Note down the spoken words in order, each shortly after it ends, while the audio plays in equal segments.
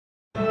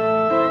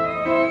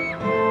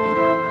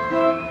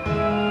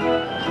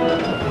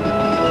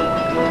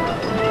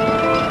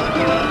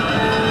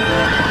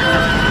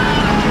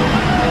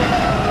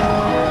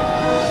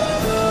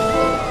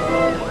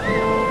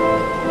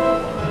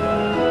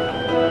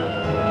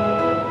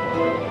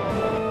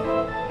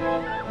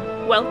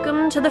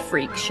Welcome to the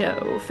Freak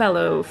Show,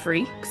 fellow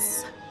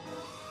freaks.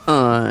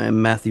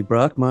 I'm Matthew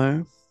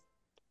Brockmeyer,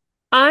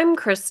 I'm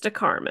Krista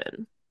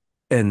Carmen,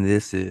 and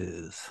this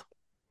is.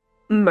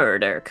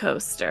 Murder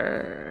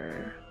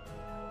Coaster.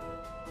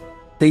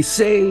 They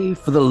say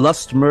for the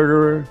lust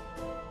murderer,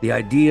 the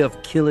idea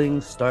of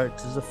killing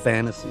starts as a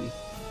fantasy,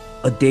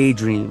 a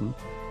daydream,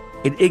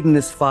 an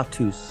ignis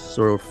fatuus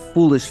or a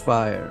foolish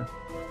fire,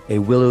 a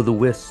will o' the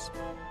wisp,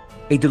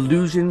 a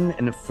delusion,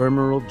 an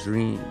ephemeral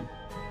dream.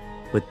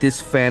 But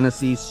this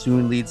fantasy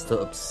soon leads to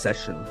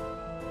obsession,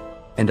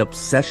 and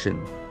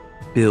obsession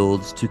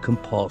builds to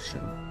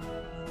compulsion.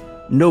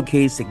 No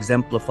case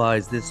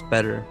exemplifies this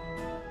better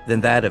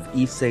than that of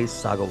Issei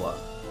Sagawa,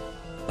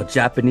 a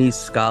Japanese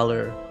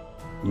scholar,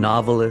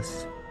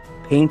 novelist,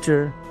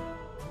 painter,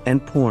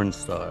 and porn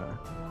star.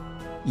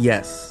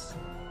 Yes,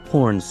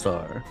 porn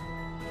star.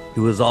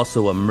 He was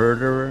also a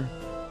murderer,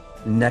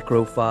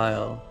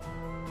 necrophile,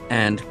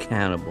 and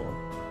cannibal.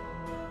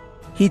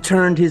 He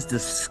turned his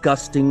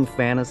disgusting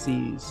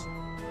fantasies,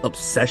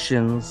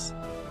 obsessions,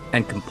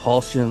 and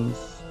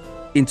compulsions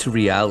into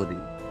reality,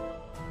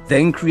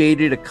 then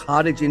created a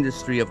cottage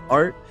industry of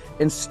art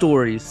and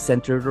stories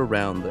centered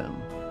around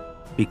them,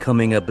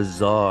 becoming a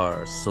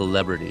bizarre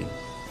celebrity.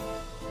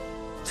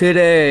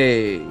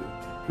 Today,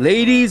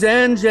 ladies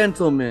and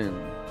gentlemen,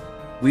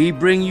 we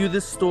bring you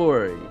the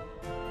story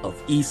of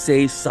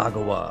Issei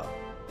Sagawa,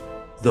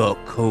 the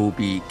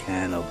Kobe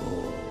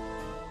Cannibal.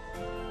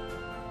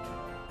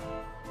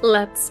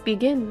 Let's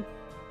begin.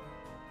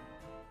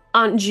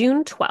 On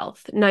June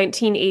 12th,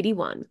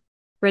 1981,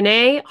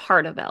 Renee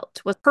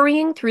Hardevelt was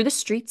hurrying through the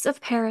streets of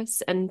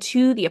Paris and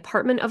to the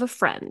apartment of a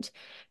friend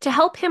to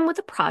help him with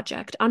a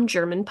project on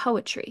German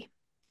poetry.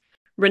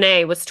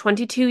 Renee was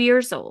 22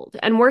 years old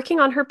and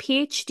working on her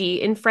PhD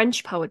in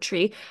French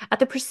poetry at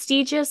the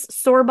prestigious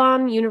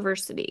Sorbonne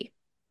University.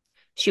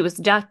 She was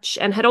Dutch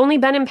and had only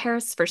been in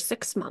Paris for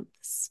 6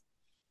 months.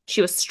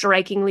 She was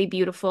strikingly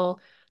beautiful,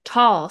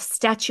 tall,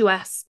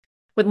 statuesque,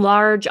 with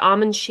large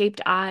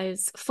almond-shaped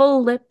eyes,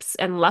 full lips,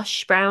 and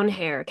lush brown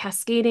hair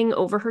cascading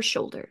over her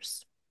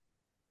shoulders.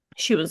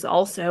 She was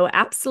also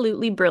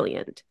absolutely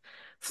brilliant,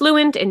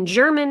 fluent in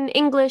German,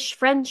 English,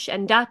 French,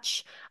 and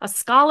Dutch, a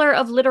scholar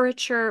of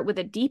literature with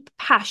a deep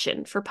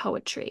passion for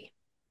poetry.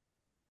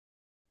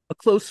 A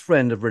close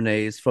friend of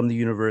Renee's from the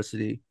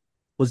university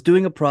was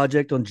doing a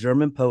project on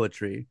German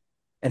poetry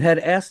and had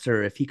asked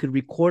her if he could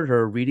record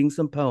her reading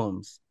some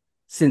poems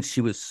since she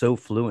was so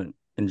fluent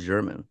in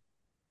German.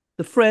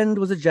 The friend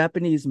was a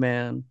Japanese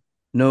man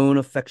known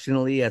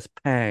affectionately as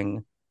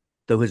Pang,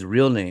 though his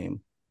real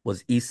name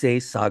was Issei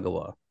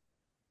Sagawa,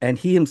 and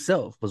he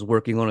himself was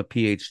working on a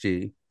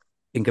PhD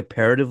in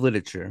comparative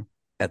literature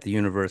at the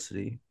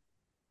university.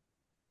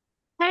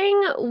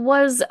 Tang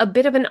was a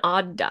bit of an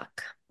odd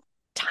duck.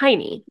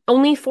 Tiny,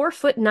 only 4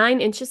 foot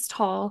 9 inches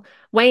tall,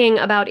 weighing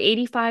about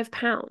 85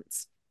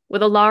 pounds.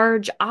 With a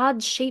large,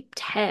 odd-shaped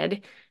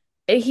head,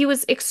 he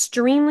was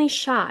extremely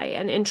shy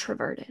and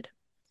introverted.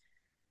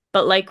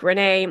 But like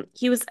Renee,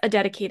 he was a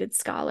dedicated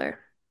scholar.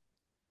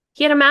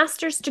 He had a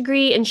master's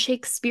degree in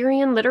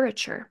Shakespearean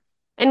literature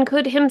and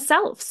could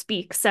himself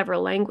speak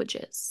several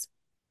languages.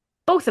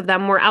 Both of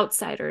them were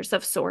outsiders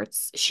of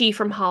sorts, she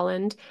from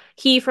Holland,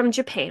 he from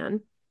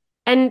Japan,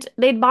 and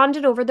they'd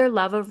bonded over their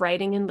love of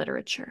writing and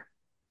literature.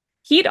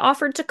 He'd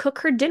offered to cook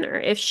her dinner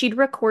if she'd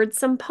record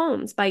some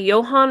poems by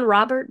Johann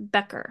Robert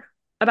Becker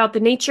about the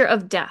nature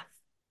of death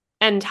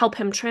and help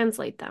him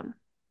translate them.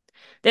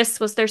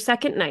 This was their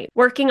second night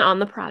working on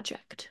the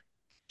project.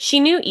 She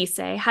knew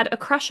Issei had a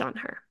crush on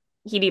her.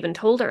 He'd even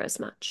told her as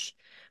much.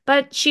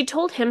 But she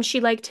told him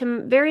she liked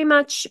him very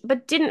much,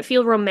 but didn't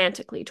feel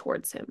romantically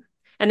towards him,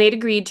 and they'd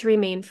agreed to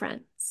remain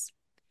friends.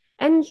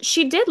 And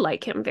she did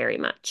like him very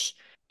much.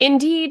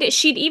 Indeed,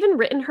 she'd even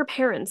written her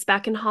parents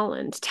back in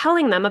Holland,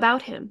 telling them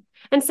about him,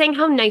 and saying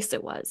how nice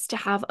it was to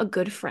have a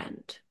good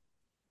friend.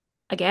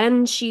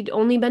 Again, she'd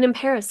only been in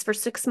Paris for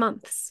 6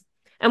 months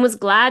and was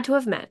glad to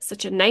have met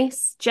such a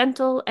nice,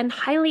 gentle, and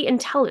highly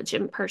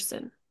intelligent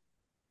person.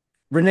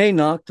 Renee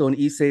knocked on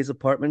Issei's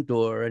apartment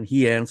door and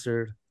he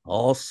answered,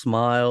 all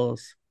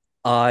smiles,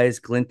 eyes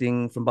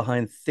glinting from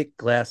behind thick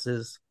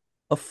glasses,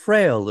 a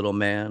frail little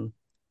man,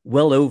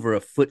 well over a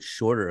foot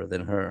shorter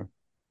than her.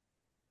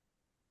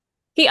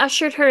 He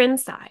ushered her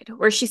inside,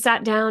 where she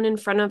sat down in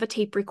front of a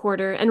tape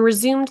recorder and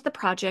resumed the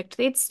project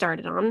they'd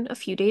started on a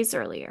few days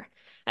earlier,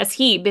 as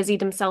he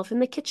busied himself in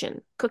the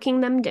kitchen,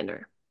 cooking them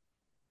dinner.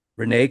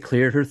 Renee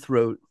cleared her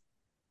throat,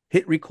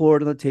 hit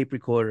record on the tape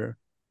recorder,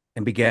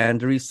 and began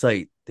to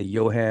recite the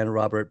Johann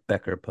Robert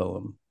Becker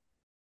poem.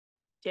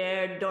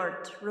 Der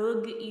dort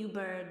rug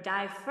über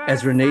die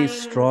As Renee's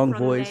Verfein strong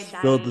voice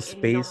Fronde filled the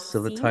die in noch space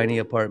of the sehen, tiny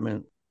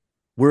apartment,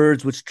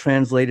 words which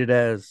translated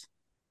as,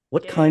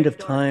 what kind der of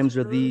dort times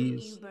are rug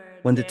these über,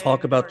 when to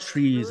talk der about dort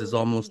trees is rug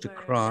almost a über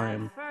die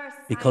crime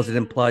because it Verfein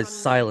implies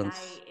Fronde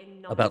silence die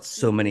in noch about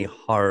so many sehen?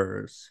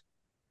 horrors?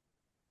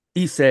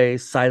 Issei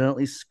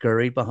silently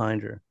scurried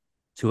behind her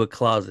to a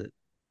closet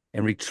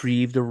and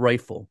retrieved a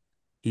rifle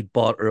he'd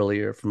bought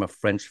earlier from a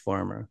French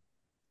farmer.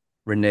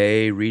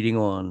 Renee reading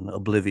on,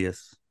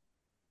 oblivious.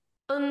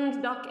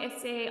 Und doc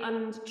esse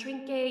und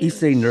trinke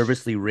Issei ich.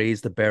 nervously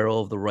raised the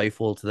barrel of the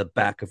rifle to the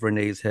back of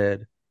Renee's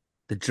head.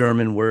 The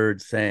German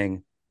words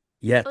saying,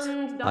 "Yet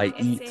Und I doc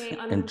eat esse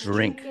and und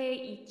drink,"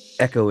 trinke ich.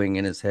 echoing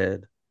in his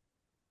head.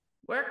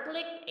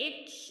 Wirklich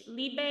ich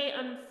liebe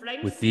am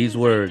With these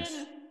Franken words,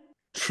 Seiten.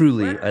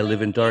 "Truly I live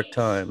Wirklich in dark ich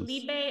times,"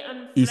 liebe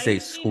am Issei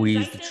Franken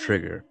squeezed the Seiten.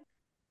 trigger,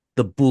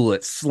 the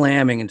bullet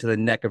slamming into the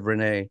neck of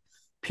Renee,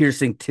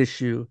 piercing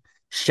tissue,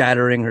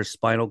 shattering her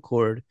spinal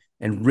cord,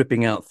 and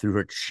ripping out through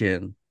her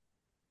chin.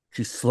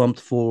 She slumped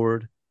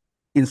forward,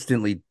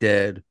 instantly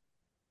dead,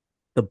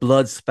 the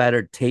blood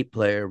spattered tape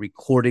player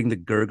recording the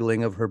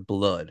gurgling of her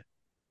blood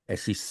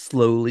as she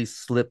slowly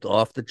slipped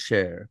off the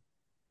chair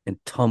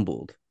and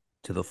tumbled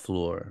to the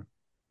floor.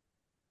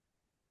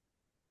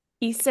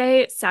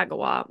 Issei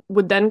Sagawa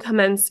would then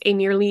commence a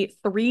nearly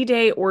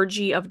 3-day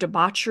orgy of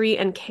debauchery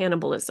and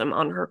cannibalism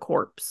on her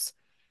corpse,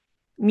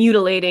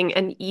 mutilating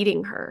and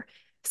eating her,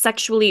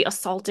 sexually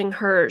assaulting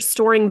her,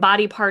 storing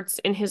body parts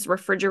in his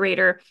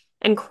refrigerator,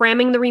 and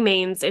cramming the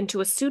remains into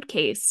a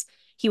suitcase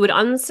he would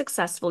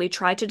unsuccessfully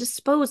try to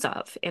dispose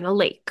of in a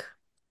lake.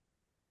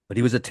 But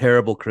he was a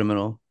terrible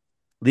criminal,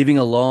 leaving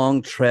a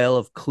long trail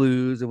of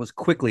clues and was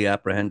quickly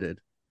apprehended.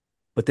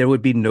 But there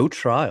would be no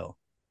trial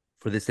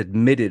for this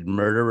admitted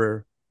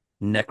murderer,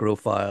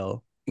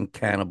 necrophile, and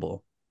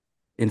cannibal.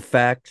 In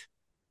fact,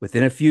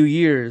 within a few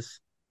years,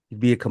 he'd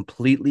be a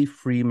completely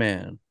free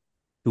man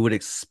who would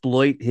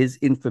exploit his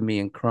infamy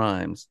and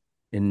crimes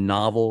in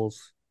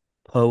novels,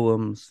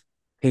 poems,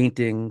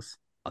 paintings,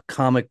 a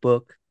comic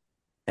book,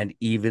 and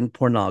even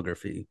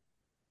pornography,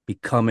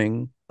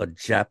 becoming a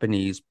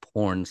Japanese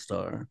porn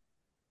star.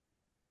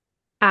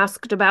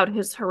 Asked about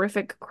his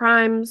horrific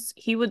crimes,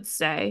 he would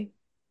say,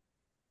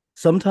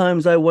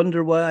 Sometimes I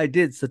wonder why I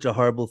did such a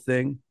horrible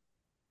thing.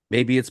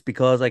 Maybe it's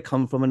because I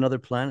come from another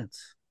planet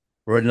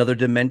or another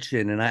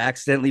dimension and I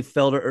accidentally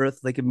fell to Earth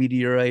like a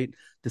meteorite,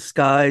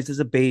 disguised as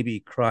a baby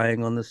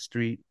crying on the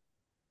street.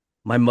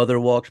 My mother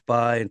walked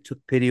by and took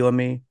pity on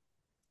me.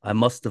 I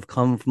must have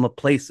come from a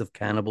place of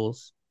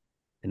cannibals,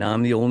 and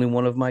I'm the only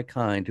one of my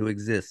kind who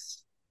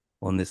exists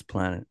on this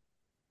planet.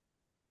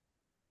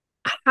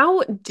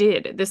 how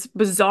did this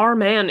bizarre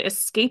man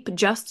escape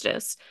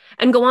justice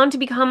and go on to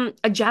become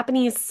a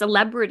Japanese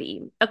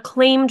celebrity,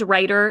 acclaimed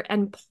writer,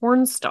 and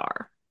porn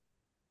star?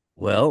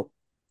 Well,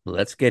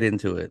 let's get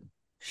into it,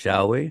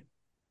 shall we?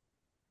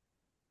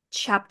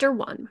 Chapter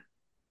 1.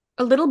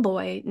 A little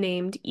boy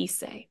named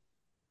Issei.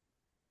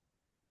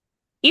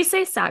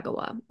 Issei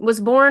Sagawa was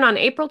born on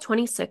April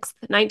 26,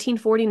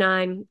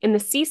 1949, in the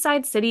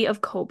seaside city of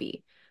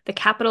Kobe, the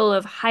capital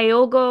of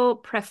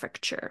Hyogo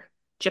Prefecture,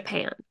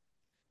 Japan,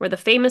 where the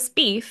famous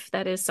beef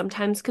that is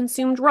sometimes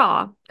consumed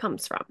raw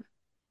comes from.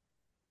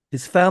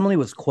 His family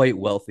was quite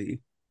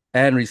wealthy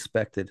and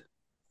respected.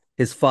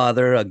 His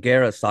father,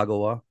 Agera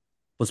Sagawa,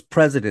 was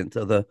president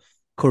of the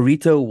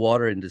Korito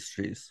Water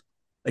Industries,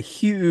 a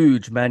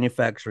huge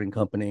manufacturing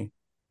company,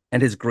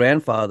 and his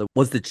grandfather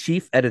was the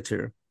chief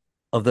editor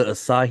of the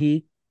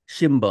Asahi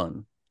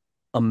Shimbun,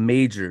 a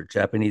major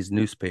Japanese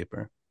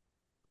newspaper.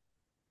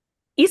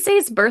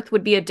 Issei's birth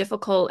would be a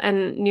difficult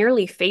and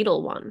nearly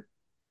fatal one.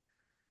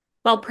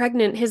 While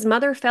pregnant, his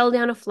mother fell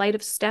down a flight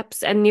of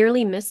steps and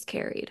nearly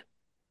miscarried,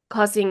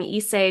 causing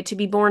Issei to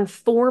be born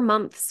 4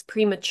 months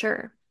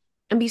premature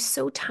and be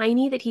so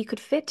tiny that he could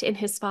fit in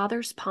his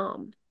father's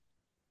palm.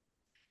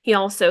 He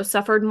also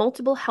suffered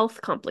multiple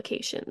health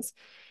complications,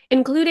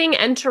 including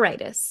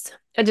enteritis,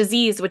 a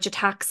disease which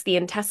attacks the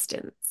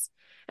intestines.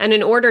 And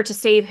in order to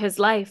save his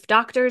life,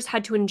 doctors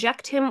had to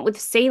inject him with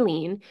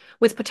saline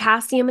with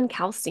potassium and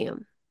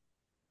calcium.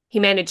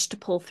 He managed to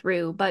pull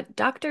through, but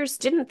doctors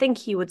didn't think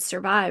he would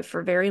survive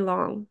for very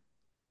long.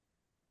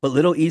 But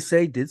little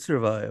Issei did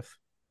survive,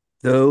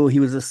 though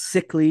he was a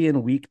sickly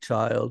and weak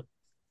child,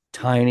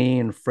 tiny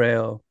and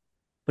frail.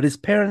 But his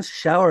parents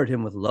showered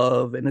him with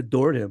love and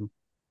adored him.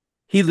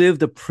 He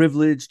lived a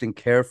privileged and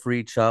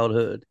carefree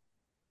childhood.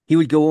 He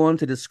would go on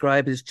to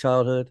describe his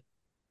childhood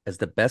as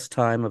the best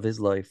time of his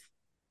life.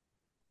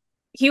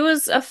 He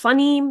was a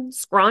funny,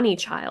 scrawny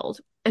child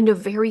and a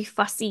very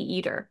fussy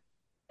eater,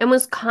 and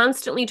was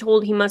constantly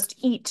told he must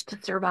eat to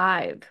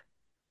survive.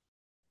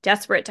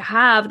 Desperate to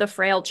have the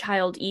frail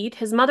child eat,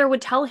 his mother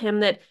would tell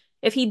him that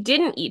if he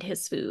didn't eat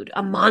his food,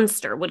 a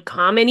monster would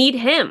come and eat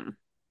him.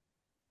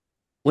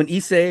 When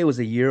Issei was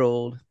a year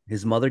old,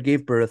 his mother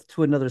gave birth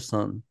to another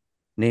son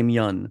named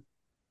Yun.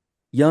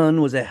 Yun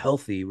was a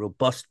healthy,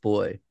 robust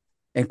boy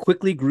and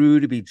quickly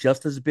grew to be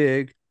just as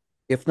big,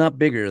 if not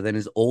bigger, than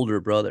his older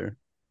brother.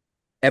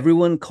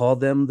 Everyone called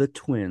them the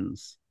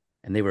twins,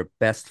 and they were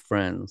best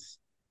friends,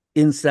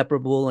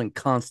 inseparable and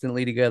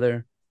constantly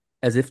together,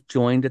 as if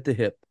joined at the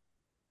hip.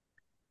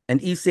 And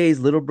Issei's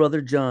little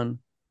brother John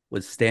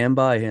would stand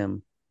by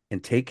him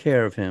and take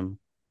care of him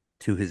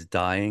to his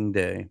dying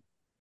day.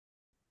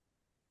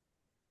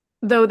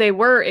 Though they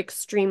were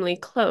extremely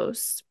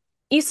close,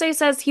 Issei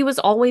says he was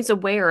always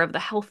aware of the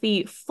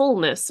healthy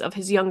fullness of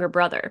his younger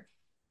brother,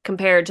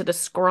 compared to the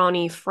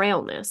scrawny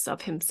frailness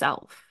of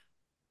himself.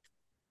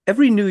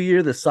 Every New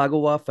Year, the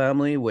Sagawa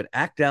family would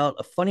act out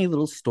a funny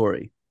little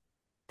story.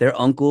 Their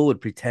uncle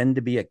would pretend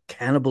to be a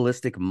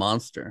cannibalistic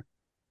monster,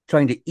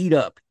 trying to eat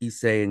up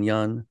Issei and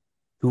Yun,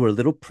 who were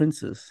little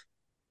princes.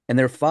 And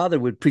their father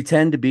would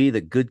pretend to be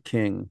the good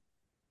king,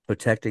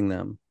 protecting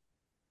them.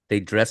 They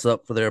dress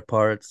up for their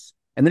parts.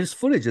 And there's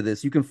footage of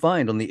this you can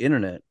find on the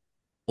internet,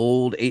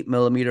 old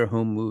 8mm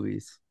home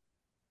movies.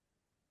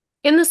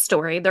 In the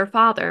story, their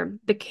father,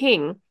 the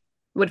king,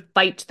 would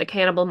fight the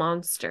cannibal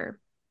monster,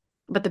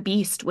 but the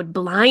beast would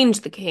blind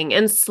the king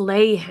and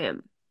slay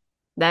him.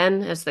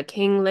 Then, as the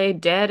king lay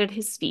dead at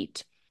his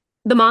feet,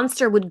 the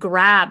monster would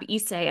grab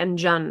Issei and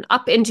Jun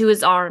up into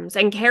his arms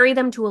and carry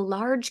them to a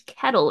large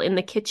kettle in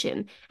the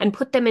kitchen and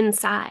put them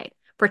inside,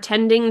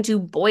 pretending to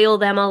boil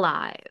them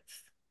alive.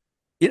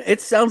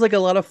 It sounds like a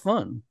lot of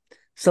fun.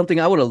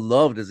 Something I would have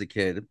loved as a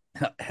kid.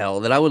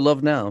 Hell, that I would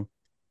love now.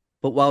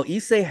 But while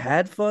Issei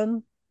had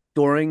fun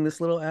during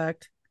this little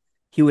act,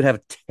 he would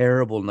have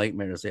terrible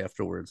nightmares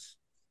afterwards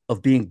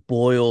of being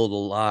boiled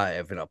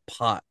alive in a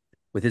pot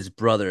with his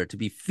brother to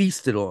be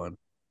feasted on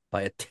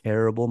by a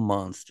terrible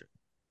monster.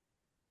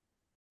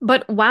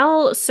 But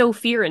while so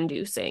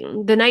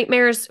fear-inducing, the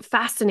nightmares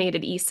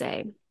fascinated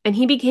Issei, and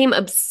he became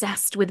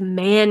obsessed with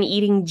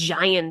man-eating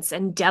giants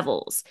and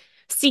devils,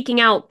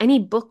 seeking out any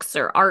books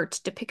or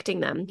art depicting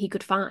them he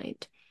could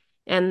find.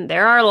 And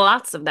there are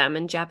lots of them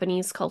in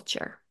Japanese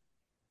culture.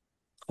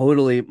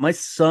 Totally. My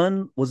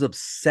son was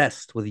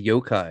obsessed with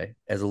yokai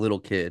as a little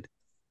kid.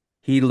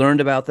 He learned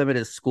about them at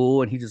his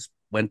school and he just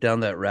went down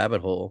that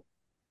rabbit hole.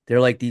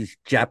 They're like these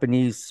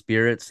Japanese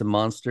spirits and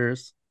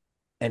monsters.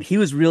 And he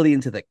was really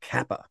into the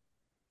kappa,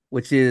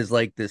 which is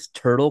like this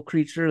turtle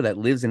creature that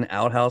lives in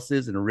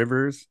outhouses and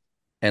rivers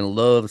and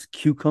loves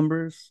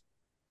cucumbers.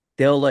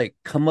 They'll like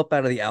come up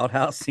out of the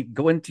outhouse and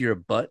go into your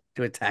butt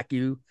to attack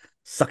you,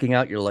 sucking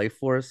out your life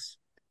force.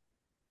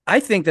 I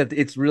think that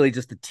it's really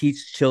just to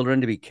teach children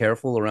to be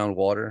careful around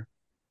water.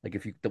 Like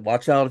if you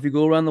watch out, if you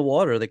go around the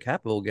water, the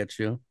kappa will get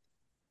you.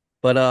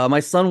 But my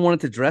son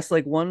wanted to dress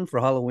like one for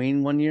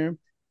Halloween one year,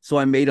 so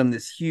I made him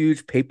this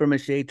huge paper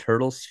mache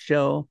turtle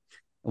shell,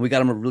 and we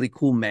got him a really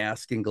cool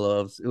mask and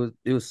gloves.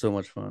 It was so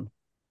much fun.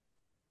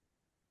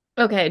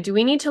 Okay, do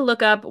we need to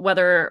look up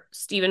whether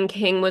Stephen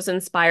King was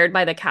inspired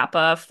by the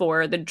Kappa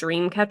for the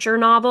Dreamcatcher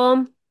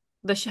novel?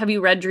 Have you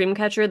read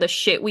Dreamcatcher, the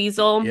shit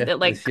weasel Yeah, that the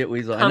like shit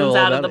weasel. I know comes all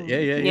out of about it. Yeah,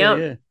 the yeah, Yep.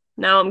 yeah,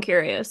 Now I'm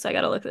curious. I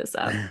gotta look this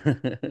up.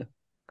 yeah.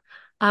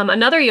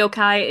 Another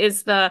yokai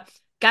is the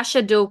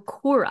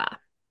Gashadokura,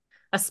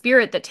 a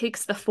spirit that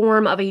takes the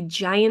form of a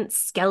giant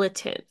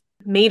skeleton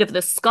made of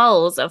the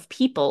skulls of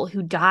people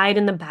who died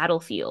in the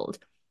battlefield,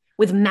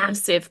 with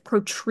massive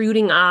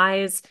protruding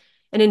eyes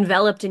and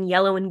enveloped in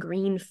yellow and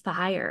green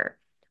fire,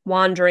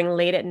 wandering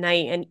late at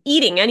night and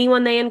eating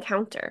anyone they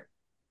encounter.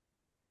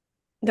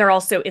 They're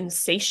also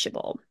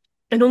insatiable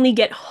and only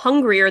get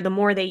hungrier the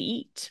more they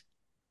eat,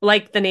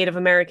 like the Native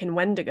American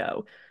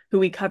Wendigo, who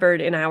we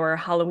covered in our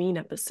Halloween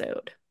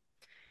episode.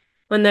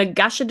 When the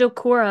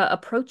Gashadokura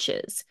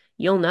approaches,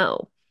 you'll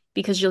know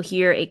because you'll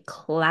hear a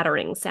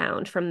clattering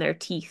sound from their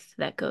teeth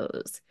that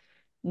goes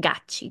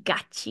gachi,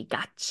 gachi,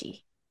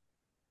 gachi.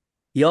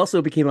 He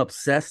also became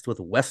obsessed with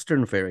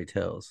Western fairy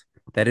tales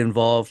that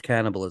involved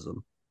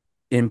cannibalism.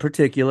 In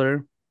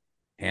particular,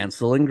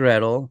 Hansel and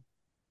Gretel,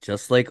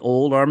 just like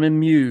old Armin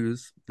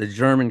Muse, the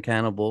German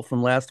cannibal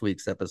from last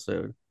week's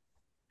episode.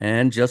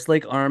 And just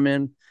like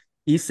Armin,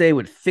 Issei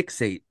would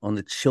fixate on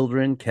the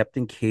children kept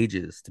in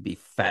cages to be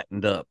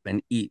fattened up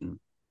and eaten.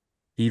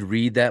 He'd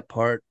read that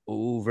part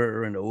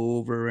over and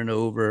over and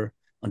over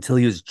until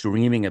he was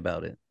dreaming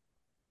about it.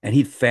 And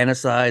he'd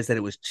fantasize that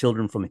it was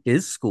children from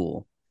his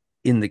school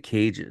in the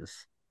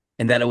cages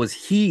and that it was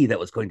he that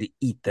was going to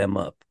eat them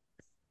up,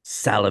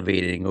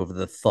 salivating over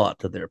the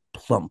thought of their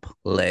plump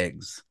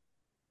legs.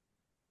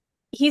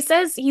 He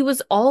says he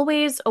was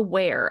always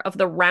aware of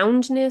the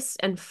roundness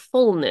and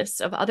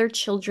fullness of other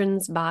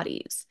children's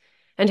bodies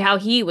and how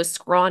he was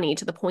scrawny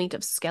to the point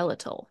of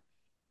skeletal.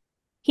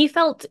 He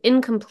felt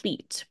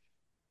incomplete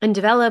and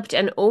developed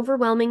an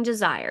overwhelming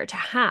desire to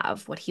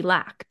have what he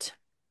lacked.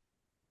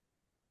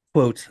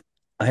 Quote,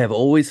 I have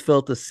always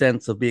felt a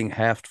sense of being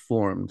half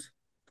formed,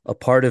 a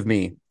part of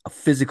me, a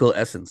physical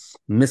essence,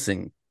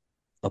 missing,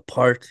 a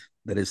part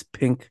that is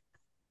pink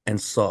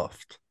and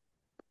soft.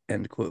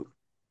 End quote.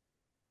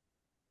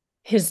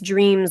 His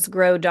dreams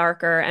grow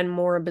darker and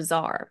more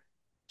bizarre.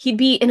 He'd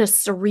be in a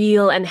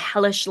surreal and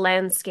hellish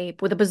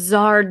landscape with a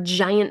bizarre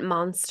giant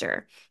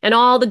monster, and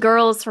all the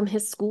girls from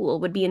his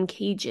school would be in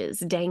cages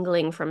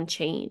dangling from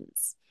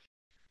chains.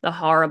 The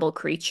horrible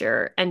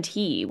creature and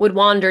he would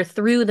wander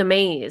through the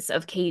maze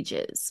of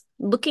cages,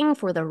 looking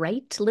for the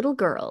right little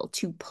girl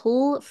to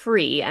pull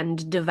free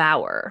and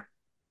devour.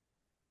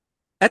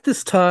 At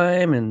this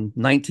time in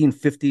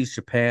 1950s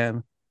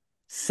Japan,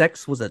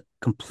 sex was a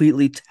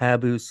completely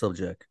taboo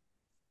subject,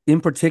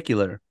 in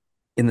particular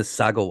in the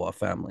Sagawa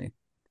family.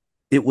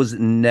 It was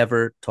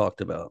never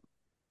talked about.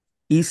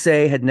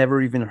 Issei had never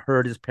even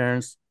heard his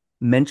parents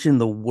mention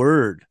the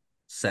word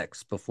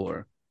sex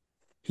before.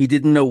 He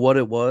didn't know what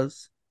it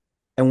was.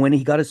 And when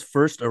he got his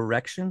first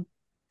erection,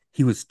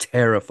 He was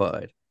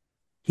terrified.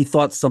 He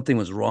thought something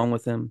was wrong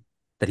with him,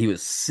 that he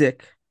was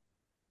sick,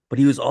 but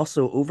he was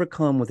also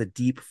overcome with a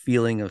deep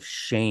feeling of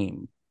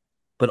shame,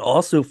 but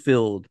also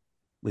filled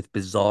with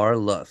bizarre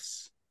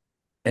lusts,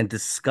 and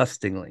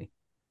disgustingly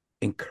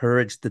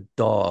encouraged the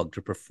dog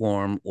to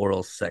perform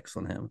oral sex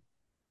on him.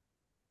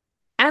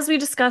 As we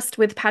discussed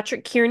with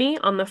Patrick Kearney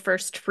on the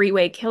first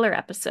Freeway Killer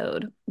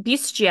episode,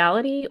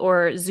 bestiality,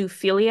 or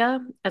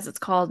zoophilia, as it's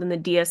called in the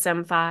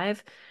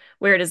DSM-5,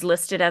 where it is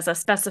listed as a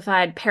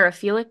specified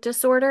paraphilic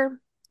disorder,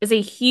 is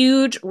a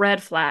huge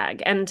red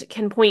flag and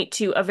can point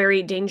to a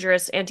very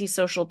dangerous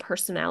antisocial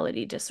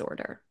personality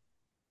disorder.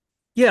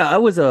 Yeah, I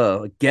was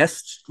a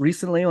guest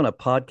recently on a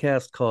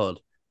podcast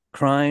called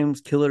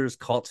Crimes, Killers,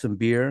 Cults, and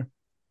Beer,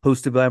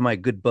 hosted by my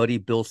good buddy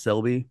Bill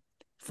Selby.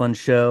 Fun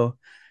show.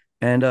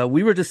 And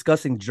we were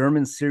discussing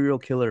German serial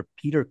killer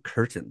Peter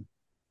Curtin.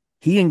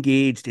 He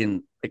engaged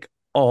in like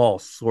all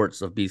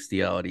sorts of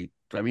bestiality.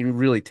 I mean,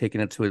 really taking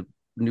it to a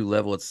new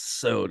level. It's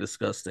so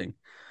disgusting.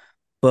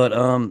 But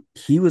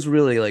he was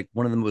really like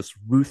one of the most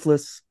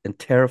ruthless and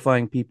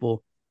terrifying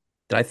people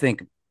that I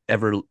think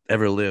ever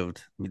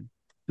lived. I mean,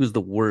 he was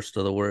the worst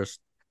of the worst.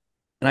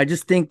 And I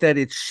just think that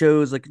it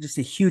shows like just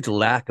a huge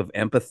lack of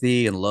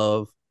empathy and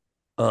love,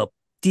 uh,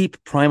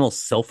 deep primal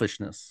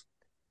selfishness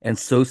and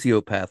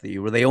sociopathy,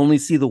 where they only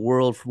see the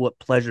world for what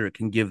pleasure it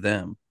can give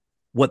them,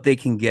 what they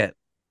can get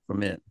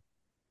from it.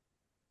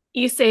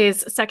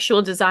 Issei's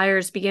sexual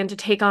desires began to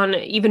take on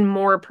even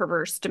more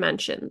perverse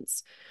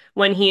dimensions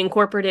when he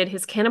incorporated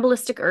his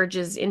cannibalistic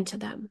urges into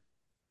them.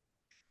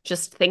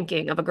 Just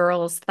thinking of a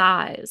girl's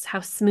thighs,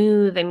 how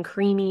smooth and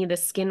creamy the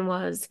skin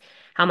was,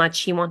 how much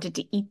he wanted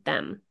to eat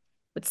them,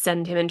 would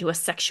send him into a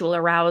sexual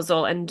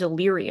arousal and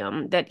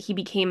delirium that he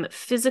became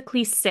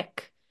physically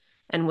sick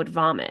and would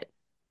vomit.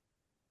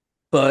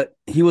 But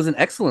he was an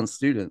excellent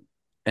student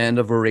and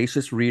a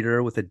voracious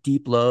reader with a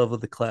deep love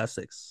of the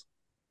classics.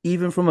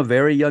 Even from a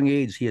very young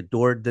age, he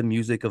adored the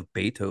music of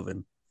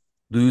Beethoven,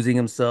 losing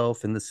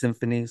himself in the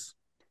symphonies.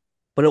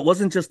 But it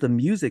wasn't just the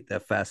music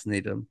that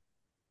fascinated him,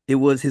 it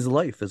was his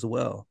life as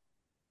well.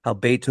 How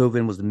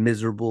Beethoven was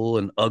miserable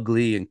and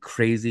ugly and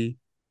crazy,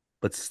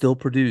 but still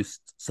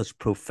produced such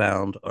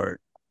profound art.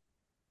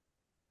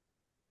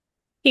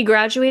 He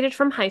graduated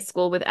from high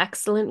school with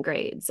excellent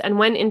grades and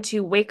went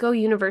into Waco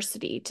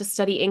University to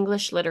study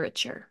English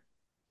literature.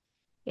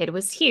 It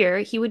was here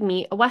he would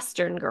meet a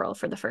Western girl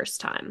for the first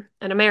time,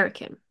 an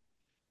American.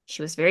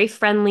 She was very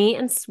friendly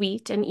and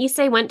sweet, and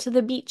Issei went to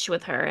the beach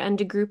with her and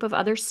a group of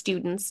other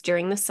students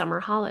during the summer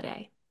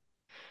holiday.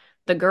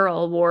 The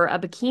girl wore a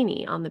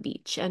bikini on the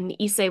beach, and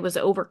Issei was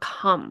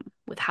overcome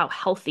with how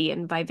healthy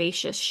and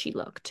vivacious she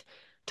looked,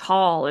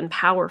 tall and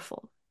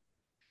powerful.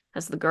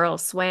 As the girl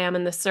swam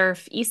in the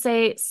surf,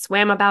 Issei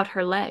swam about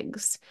her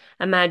legs,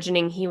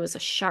 imagining he was a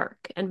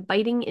shark and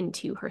biting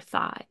into her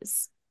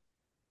thighs.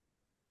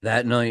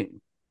 That night,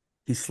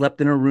 he slept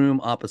in a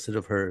room opposite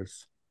of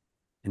hers,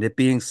 and it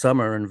being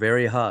summer and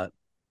very hot,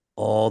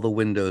 all the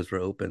windows were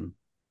open.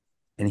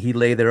 And he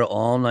lay there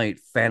all night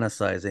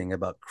fantasizing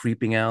about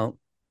creeping out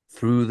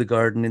through the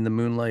garden in the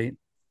moonlight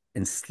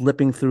and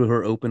slipping through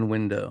her open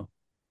window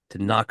to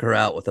knock her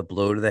out with a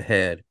blow to the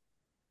head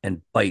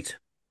and bite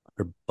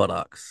her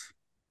buttocks.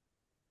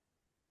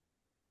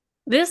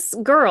 This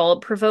girl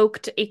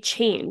provoked a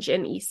change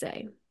in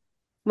Issei.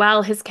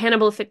 While his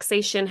cannibal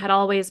fixation had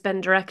always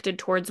been directed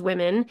towards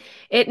women,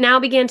 it now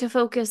began to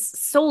focus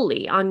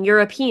solely on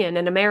European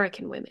and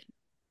American women.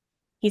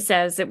 He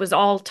says it was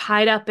all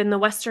tied up in the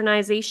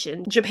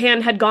westernization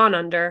Japan had gone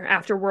under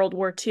after World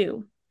War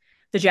II.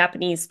 The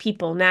Japanese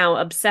people now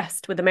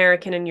obsessed with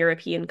American and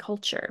European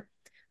culture,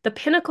 the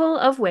pinnacle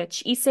of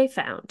which Issei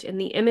found in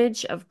the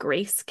image of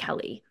Grace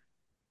Kelly.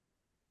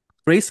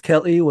 Grace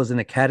Kelly was an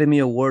Academy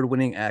Award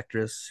winning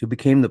actress who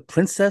became the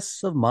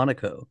Princess of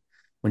Monaco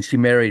when she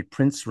married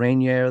Prince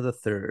Rainier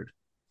III.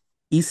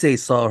 Issei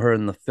saw her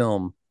in the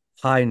film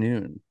High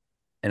Noon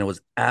and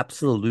was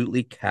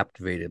absolutely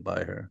captivated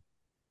by her.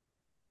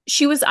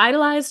 She was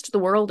idolized the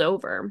world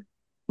over,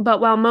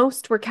 but while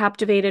most were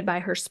captivated by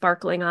her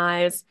sparkling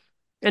eyes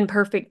and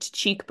perfect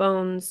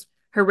cheekbones,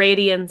 her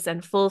radiance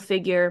and full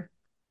figure,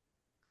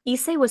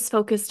 Issei was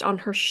focused on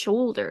her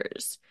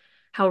shoulders,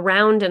 how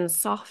round and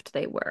soft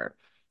they were,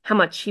 how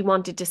much he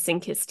wanted to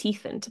sink his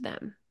teeth into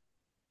them.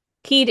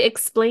 He'd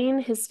explain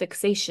his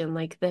fixation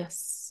like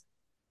this.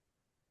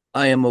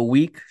 I am a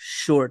weak,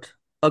 short,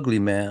 ugly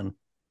man.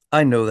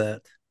 I know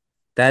that.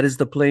 That is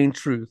the plain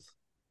truth.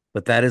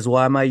 But that is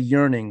why my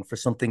yearning for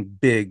something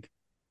big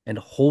and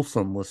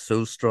wholesome was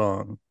so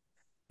strong.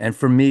 And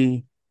for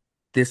me,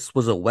 this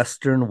was a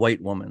Western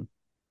white woman,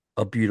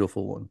 a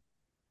beautiful one.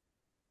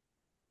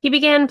 He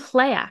began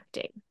play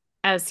acting,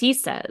 as he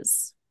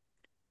says.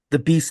 The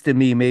beast in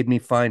me made me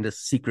find a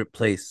secret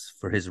place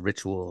for his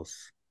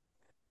rituals.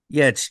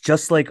 Yeah, it's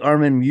just like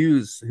Armin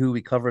Muse, who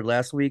we covered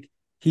last week.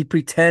 He'd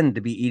pretend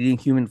to be eating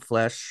human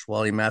flesh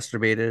while he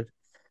masturbated,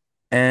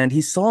 and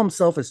he saw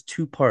himself as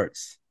two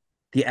parts,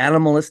 the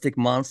animalistic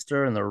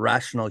monster and the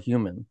rational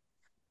human.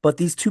 But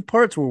these two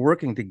parts were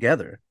working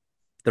together.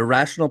 The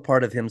rational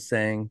part of him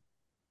saying,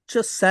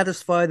 Just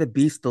satisfy the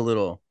beast a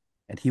little,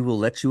 and he will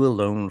let you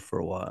alone for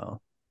a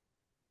while.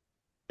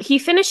 He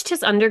finished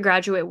his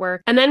undergraduate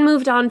work and then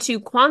moved on to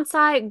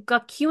Kwansei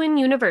Gakuin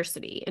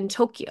University in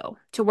Tokyo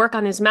to work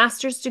on his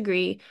master's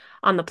degree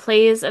on the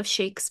plays of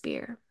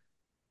Shakespeare.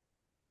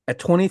 At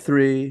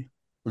 23,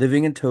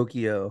 living in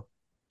Tokyo,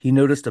 he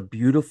noticed a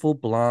beautiful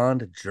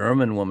blonde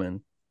German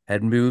woman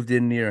had moved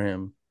in near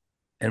him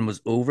and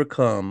was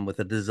overcome with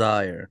a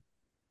desire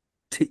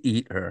to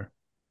eat her.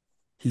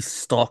 He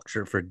stalked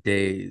her for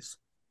days,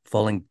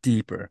 falling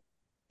deeper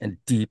and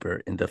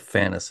deeper into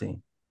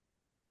fantasy.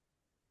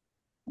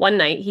 One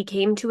night, he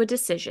came to a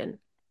decision.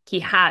 He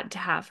had to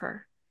have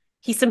her.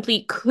 He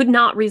simply could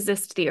not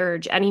resist the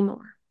urge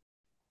anymore.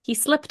 He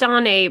slipped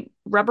on a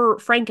rubber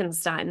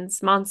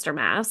Frankenstein's monster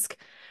mask,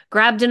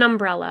 grabbed an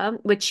umbrella,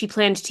 which he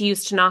planned to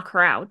use to knock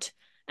her out,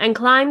 and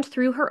climbed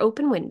through her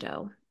open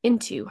window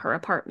into her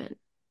apartment.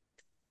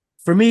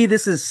 For me,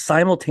 this is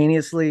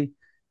simultaneously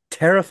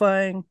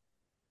terrifying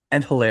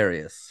and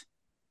hilarious.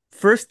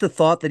 First, the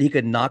thought that he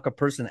could knock a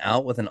person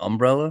out with an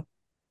umbrella.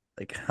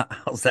 Like,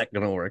 how's that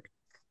going to work?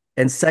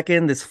 And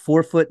second, this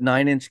 4 foot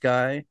 9 inch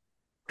guy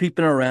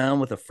creeping around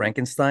with a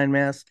Frankenstein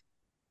mask.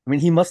 I mean,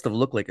 he must have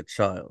looked like a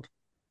child.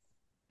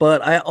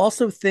 But I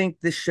also think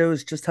this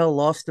shows just how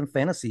lost in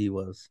fantasy he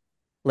was.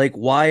 Like,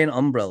 why an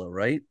umbrella,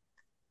 right?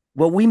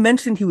 Well, we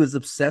mentioned he was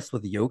obsessed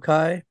with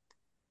yokai,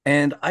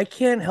 and I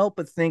can't help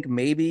but think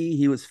maybe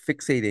he was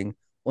fixating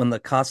on the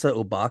Kasa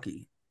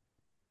Obaki.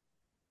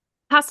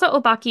 Kasa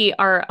obaki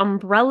are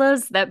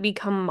umbrellas that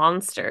become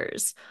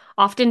monsters,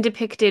 often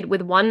depicted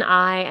with one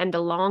eye and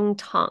a long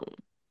tongue.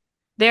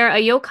 They're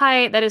a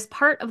yokai that is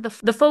part of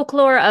the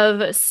folklore of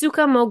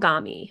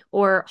Sukamogami,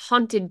 or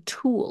haunted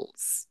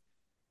tools.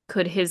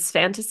 Could his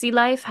fantasy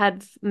life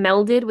have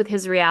melded with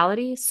his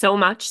reality, so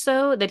much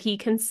so that he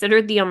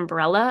considered the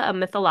umbrella a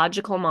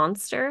mythological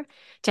monster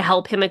to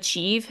help him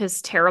achieve his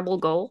terrible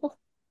goal?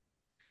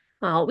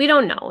 Well, we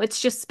don't know.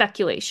 It's just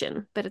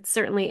speculation, but it's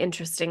certainly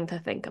interesting to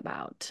think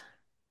about.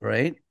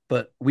 Right?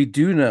 But we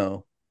do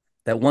know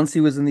that once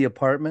he was in the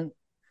apartment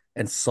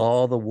and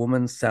saw the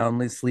woman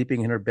soundly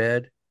sleeping in her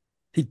bed,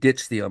 he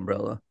ditched the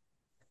umbrella.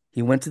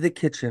 He went to the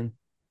kitchen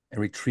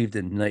and retrieved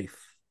a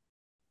knife.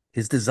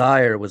 His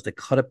desire was to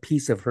cut a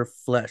piece of her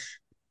flesh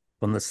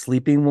from the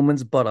sleeping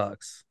woman's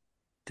buttocks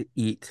to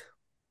eat.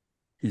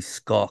 He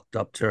skulked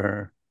up to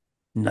her,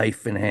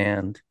 knife in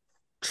hand,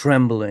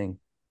 trembling,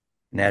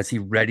 and as he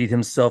readied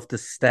himself to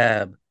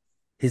stab,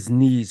 his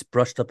knees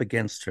brushed up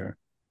against her,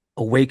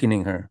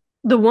 awakening her.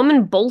 The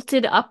woman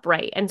bolted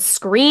upright and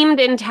screamed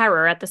in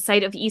terror at the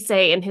sight of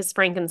Issei in his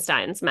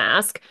Frankenstein's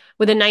mask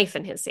with a knife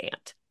in his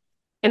hand.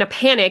 In a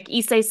panic,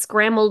 Issei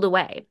scrambled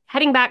away,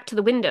 heading back to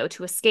the window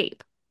to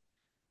escape.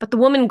 But the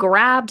woman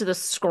grabbed the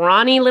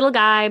scrawny little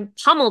guy,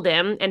 pummeled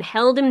him, and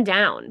held him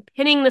down,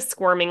 pinning the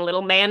squirming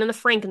little man in the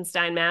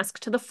Frankenstein mask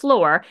to the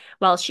floor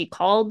while she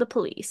called the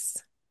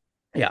police.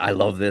 Yeah, I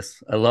love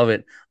this. I love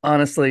it.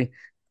 Honestly,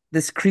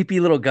 this creepy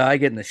little guy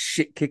getting the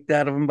shit kicked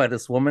out of him by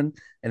this woman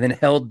and then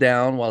held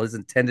down while his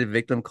intended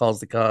victim calls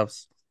the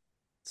cops.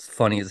 It's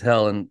funny as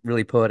hell and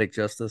really poetic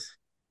justice.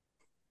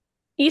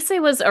 Issei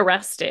was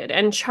arrested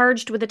and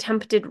charged with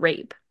attempted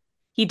rape.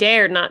 He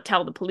dared not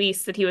tell the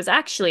police that he was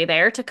actually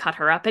there to cut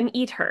her up and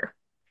eat her.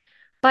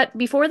 But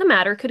before the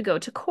matter could go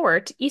to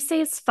court,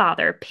 Issei's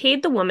father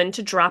paid the woman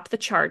to drop the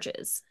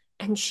charges,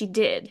 and she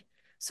did,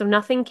 so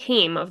nothing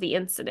came of the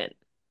incident.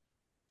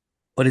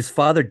 But his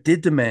father did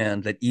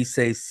demand that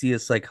Issei see a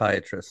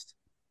psychiatrist,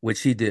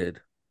 which he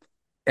did.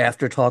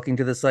 After talking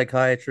to the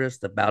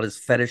psychiatrist about his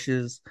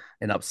fetishes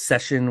and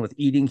obsession with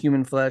eating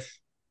human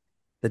flesh,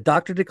 the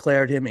doctor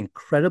declared him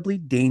incredibly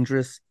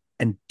dangerous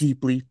and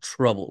deeply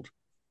troubled.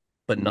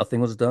 But nothing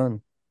was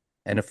done.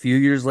 And a few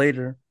years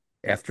later,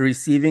 after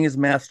receiving his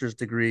master's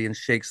degree in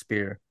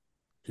Shakespeare,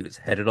 he was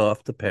headed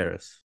off to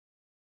Paris.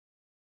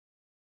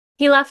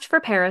 He left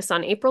for Paris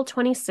on April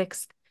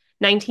 26th,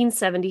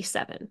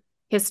 1977,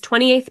 his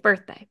 28th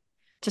birthday,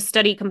 to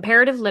study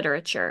comparative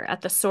literature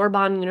at the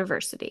Sorbonne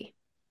University.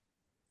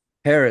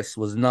 Paris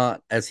was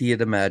not as he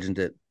had imagined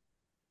it. It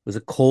was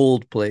a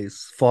cold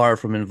place, far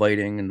from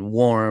inviting and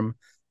warm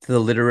to the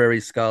literary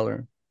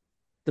scholar.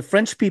 The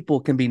French people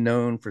can be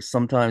known for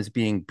sometimes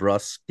being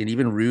brusque and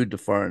even rude to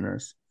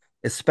foreigners,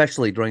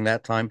 especially during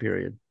that time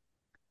period.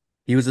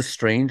 He was a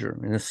stranger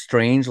in a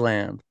strange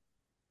land,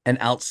 an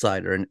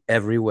outsider in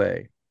every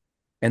way,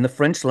 and the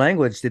French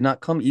language did not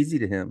come easy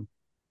to him.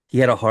 He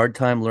had a hard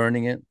time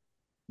learning it,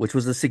 which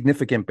was a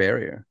significant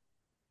barrier,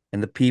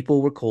 and the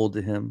people were cold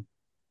to him.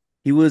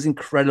 He was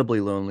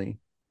incredibly lonely.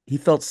 He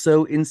felt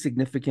so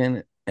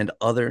insignificant and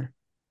other,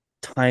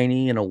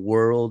 tiny in a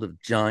world of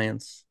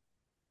giants.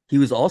 He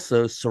was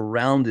also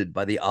surrounded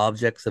by the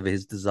objects of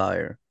his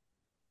desire.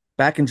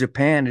 Back in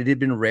Japan, it had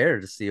been rare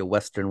to see a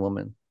Western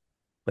woman,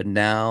 but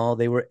now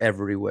they were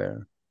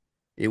everywhere.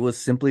 It was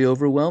simply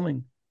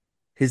overwhelming.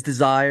 His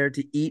desire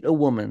to eat a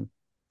woman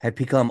had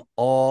become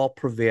all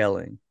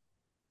prevailing.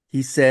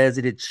 He says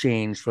it had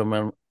changed from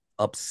an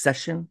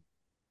obsession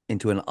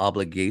into an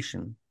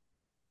obligation.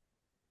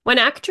 When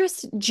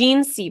actress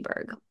Jean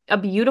Seberg, a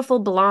beautiful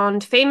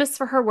blonde famous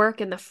for her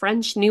work in the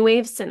French New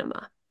Wave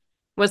cinema,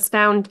 was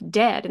found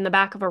dead in the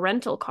back of a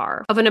rental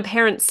car of an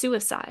apparent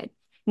suicide,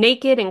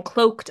 naked and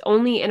cloaked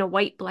only in a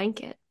white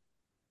blanket.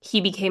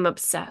 He became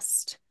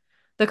obsessed.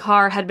 The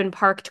car had been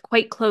parked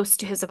quite close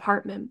to his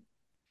apartment.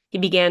 He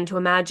began to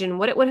imagine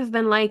what it would have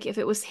been like if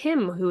it was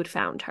him who'd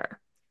found her,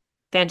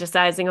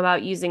 fantasizing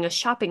about using a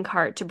shopping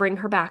cart to bring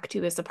her back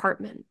to his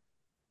apartment.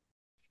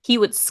 He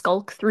would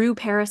skulk through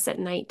Paris at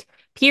night,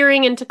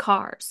 peering into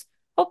cars,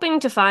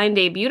 hoping to find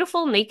a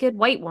beautiful naked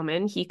white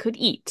woman he could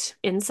eat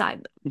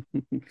inside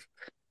them.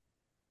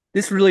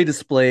 This really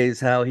displays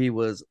how he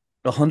was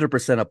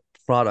 100% a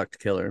product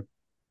killer.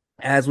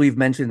 As we've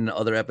mentioned in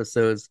other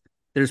episodes,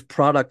 there's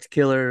product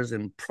killers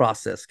and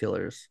process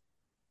killers.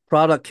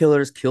 Product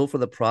killers kill for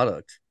the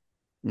product,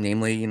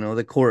 namely,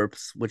 the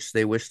corpse, which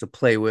they wish to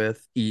play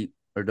with, eat,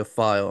 or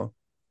defile.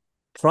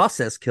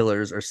 Process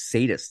killers are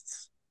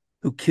sadists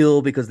who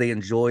kill because they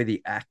enjoy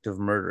the act of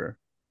murder,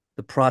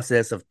 the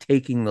process of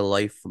taking the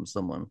life from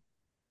someone.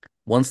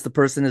 Once the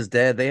person is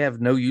dead, they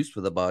have no use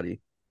for the body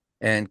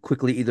and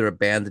quickly either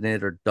abandon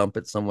it or dump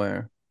it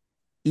somewhere.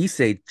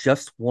 Issei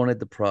just wanted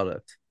the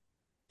product.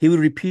 He would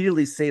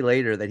repeatedly say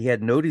later that he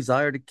had no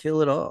desire to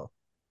kill at all.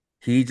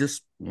 He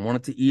just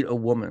wanted to eat a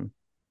woman.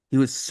 He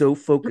was so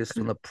focused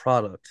on the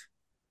product,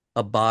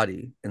 a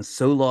body, and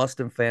so lost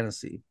in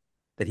fantasy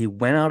that he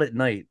went out at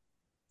night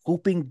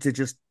hoping to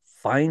just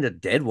find a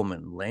dead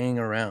woman laying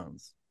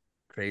around.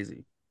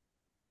 Crazy.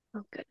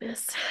 Oh,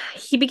 goodness.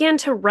 He began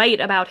to write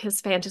about his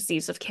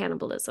fantasies of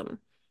cannibalism,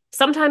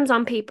 sometimes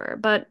on paper,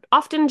 but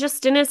often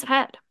just in his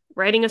head,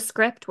 writing a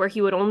script where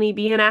he would only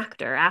be an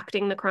actor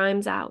acting the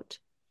crimes out.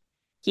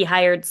 He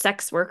hired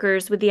sex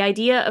workers with the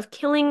idea of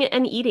killing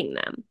and eating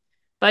them,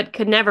 but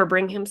could never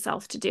bring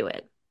himself to do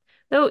it,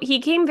 though he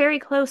came very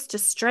close to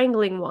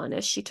strangling one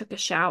as she took a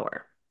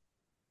shower.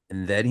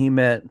 And then he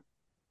met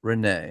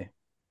Renee.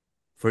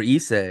 For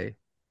Issei,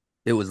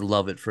 it was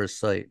love at first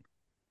sight.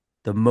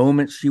 The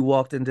moment she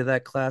walked into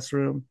that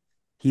classroom,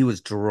 he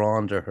was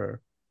drawn to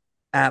her,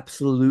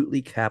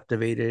 absolutely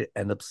captivated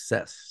and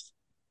obsessed.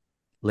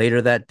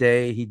 Later that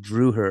day, he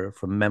drew her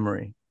from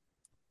memory.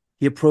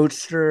 He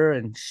approached her,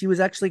 and she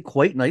was actually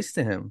quite nice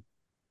to him.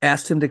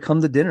 Asked him to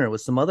come to dinner with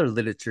some other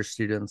literature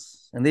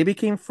students, and they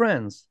became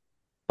friends,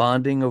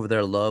 bonding over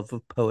their love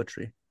of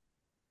poetry.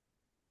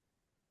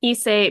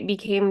 Issei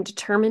became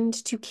determined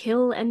to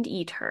kill and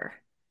eat her.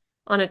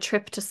 On a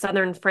trip to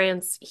southern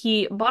France,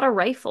 he bought a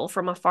rifle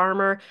from a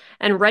farmer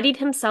and readied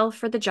himself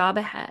for the job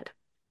ahead,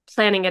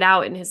 planning it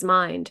out in his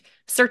mind,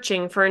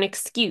 searching for an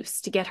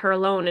excuse to get her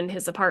alone in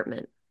his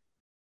apartment.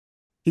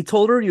 He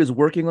told her he was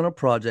working on a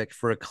project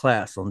for a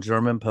class on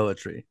German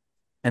poetry,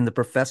 and the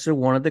professor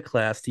wanted the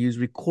class to use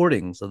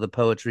recordings of the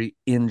poetry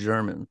in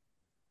German.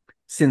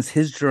 Since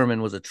his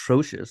German was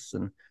atrocious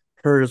and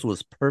hers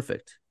was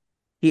perfect,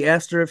 he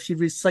asked her if she'd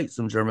recite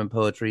some German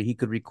poetry he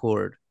could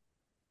record.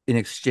 In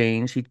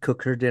exchange, he'd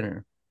cook her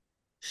dinner.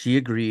 She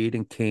agreed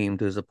and came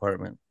to his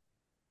apartment.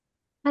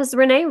 As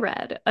Renee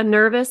read, a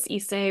nervous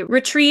Issei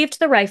retrieved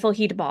the rifle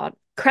he'd bought,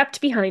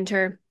 crept behind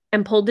her,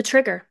 and pulled the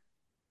trigger.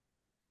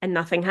 And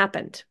nothing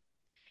happened.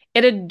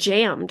 It had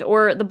jammed,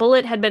 or the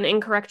bullet had been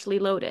incorrectly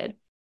loaded,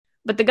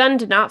 but the gun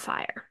did not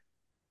fire.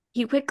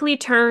 He quickly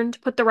turned,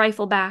 put the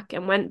rifle back,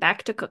 and went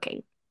back to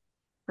cooking.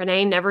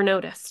 Renee never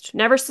noticed,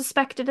 never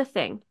suspected a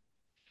thing.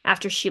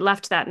 After she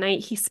left that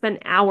night, he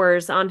spent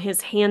hours on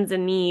his hands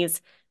and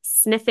knees,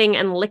 sniffing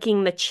and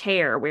licking the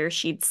chair where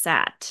she'd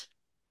sat.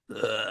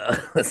 Ugh,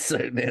 that's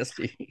so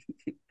nasty.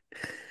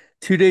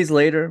 2 days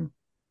later,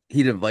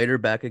 he'd invite her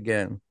back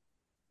again,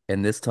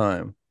 and this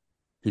time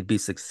he'd be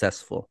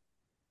successful.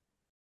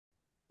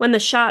 When the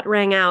shot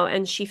rang out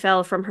and she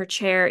fell from her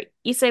chair,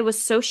 Issei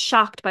was so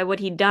shocked by what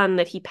he'd done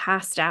that he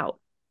passed out.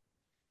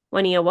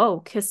 When he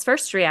awoke, his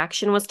first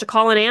reaction was to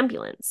call an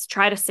ambulance,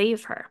 try to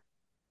save her.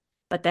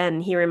 But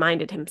then he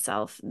reminded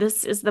himself,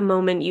 this is the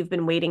moment you've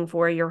been waiting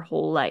for your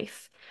whole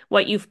life,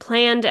 what you've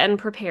planned and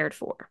prepared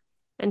for.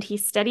 And he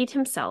steadied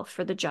himself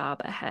for the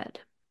job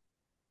ahead.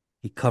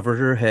 He covered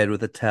her head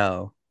with a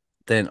towel,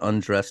 then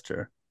undressed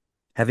her,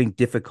 having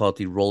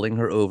difficulty rolling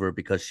her over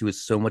because she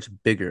was so much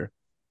bigger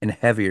and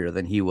heavier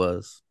than he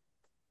was.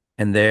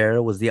 And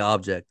there was the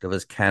object of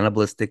his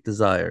cannibalistic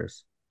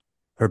desires,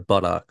 her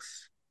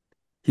buttocks.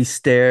 He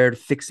stared,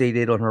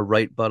 fixated on her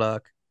right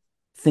buttock,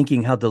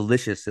 thinking how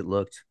delicious it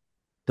looked,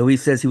 though he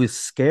says he was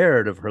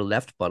scared of her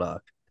left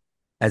buttock,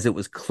 as it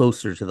was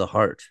closer to the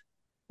heart,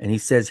 and he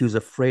says he was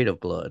afraid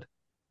of blood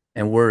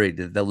and worried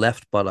that the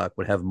left buttock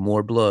would have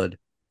more blood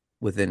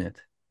within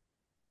it.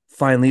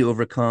 Finally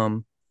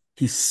overcome,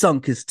 he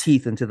sunk his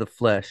teeth into the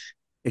flesh,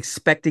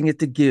 expecting it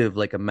to give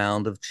like a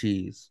mound of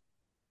cheese.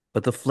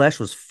 But the flesh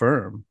was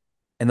firm,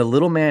 and the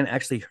little man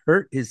actually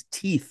hurt his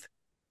teeth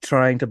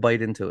trying to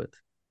bite into it.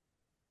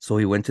 So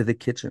he went to the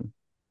kitchen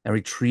and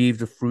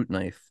retrieved a fruit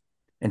knife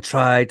and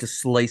tried to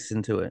slice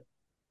into it,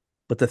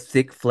 but the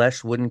thick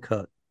flesh wouldn't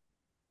cut.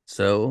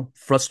 So,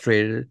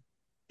 frustrated,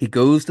 he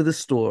goes to the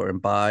store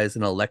and buys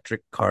an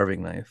electric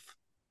carving knife.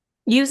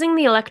 Using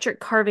the electric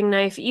carving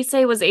knife,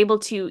 Issei was able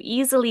to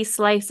easily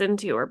slice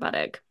into her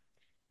buttock,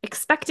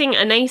 expecting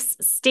a nice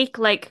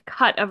steak-like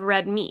cut of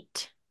red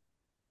meat.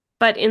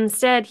 But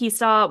instead, he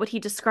saw what he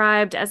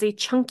described as a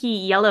chunky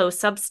yellow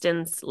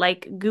substance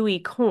like gooey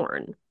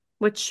corn,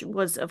 which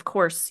was, of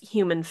course,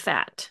 human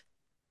fat.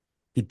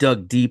 He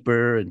dug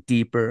deeper and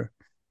deeper,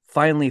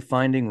 finally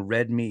finding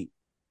red meat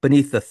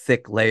beneath a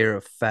thick layer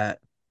of fat.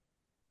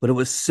 But it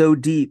was so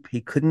deep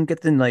he couldn't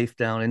get the knife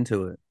down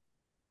into it.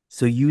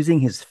 So, using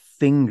his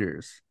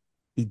fingers,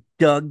 he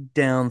dug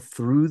down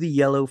through the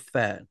yellow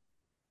fat,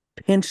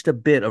 pinched a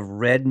bit of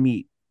red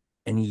meat,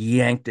 and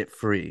yanked it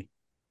free,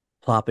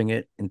 plopping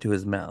it into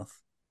his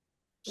mouth.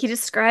 He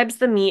describes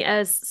the meat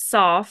as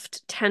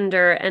soft,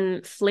 tender,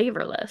 and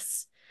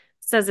flavorless.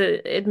 Says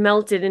it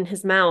melted in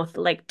his mouth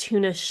like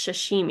tuna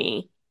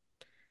sashimi.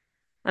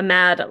 A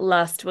mad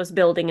lust was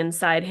building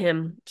inside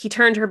him. He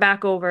turned her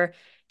back over,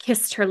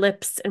 kissed her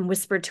lips, and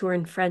whispered to her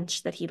in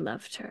French that he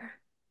loved her.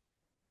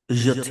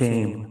 Je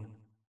t'aime.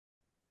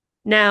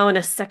 Now, in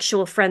a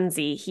sexual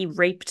frenzy, he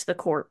raped the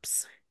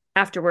corpse.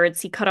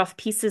 Afterwards, he cut off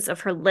pieces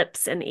of her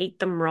lips and ate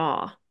them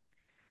raw.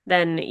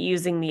 Then,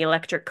 using the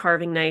electric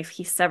carving knife,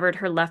 he severed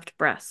her left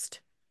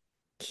breast.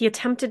 He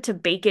attempted to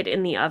bake it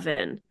in the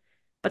oven,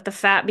 but the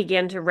fat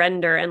began to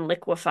render and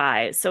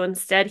liquefy, so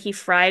instead he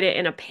fried it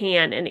in a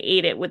pan and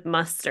ate it with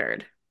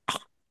mustard.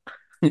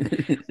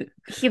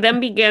 He then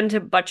began to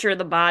butcher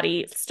the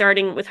body,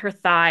 starting with her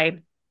thigh,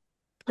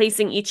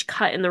 placing each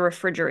cut in the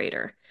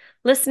refrigerator,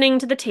 listening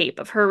to the tape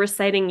of her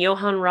reciting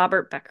Johann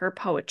Robert Becker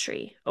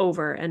poetry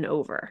over and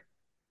over,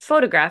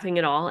 photographing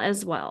it all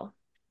as well.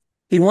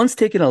 He'd once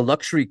taken a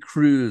luxury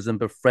cruise and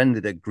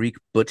befriended a Greek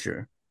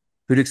butcher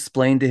who'd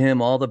explained to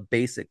him all the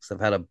basics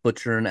of how to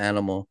butcher an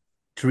animal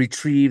to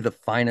retrieve the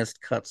finest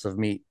cuts of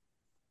meat.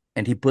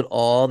 And he put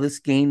all this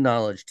gained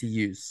knowledge to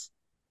use,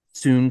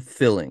 soon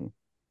filling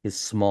his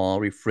small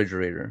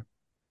refrigerator.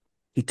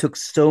 He took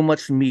so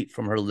much meat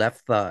from her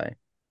left thigh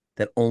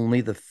that only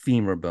the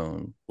femur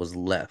bone was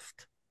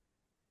left.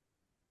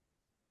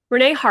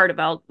 Renee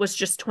Hardevelt was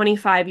just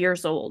 25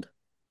 years old.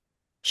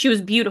 She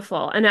was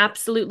beautiful and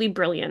absolutely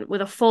brilliant,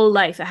 with a full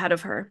life ahead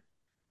of her.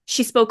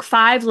 She spoke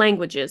 5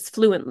 languages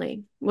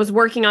fluently, was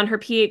working on her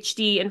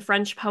PhD in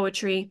French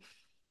poetry,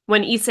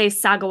 when Issei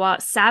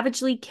Sagawa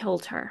savagely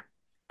killed her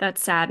that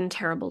sad and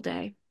terrible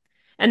day,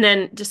 and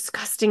then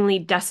disgustingly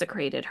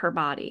desecrated her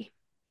body.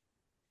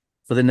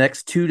 For the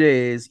next 2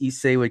 days,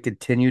 Issei would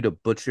continue to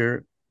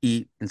butcher,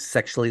 eat, and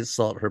sexually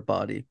assault her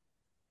body,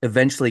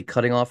 eventually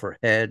cutting off her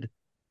head,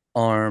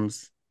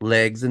 arms,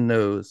 legs, and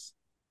nose,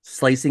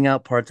 slicing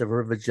out parts of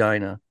her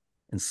vagina,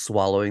 and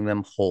swallowing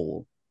them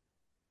whole.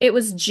 It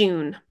was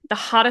June, the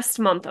hottest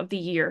month of the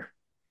year.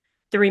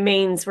 The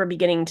remains were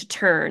beginning to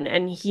turn,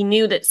 and he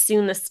knew that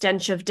soon the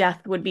stench of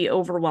death would be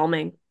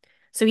overwhelming.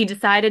 So he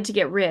decided to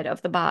get rid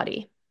of the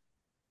body.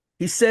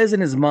 He says in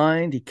his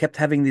mind he kept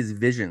having these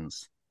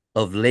visions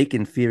of Lake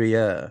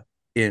Inferieur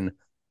in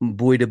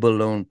Bois de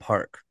Boulogne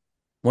Park,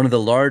 one of the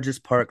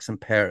largest parks in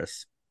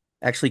Paris,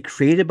 actually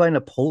created by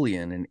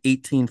Napoleon in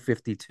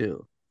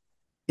 1852.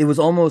 It was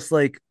almost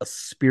like a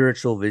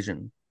spiritual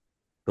vision.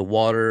 The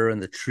water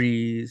and the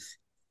trees.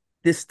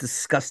 This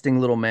disgusting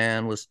little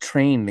man was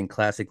trained in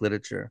classic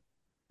literature,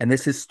 and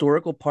this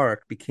historical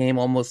park became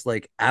almost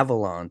like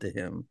Avalon to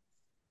him,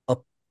 a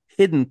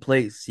hidden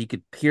place he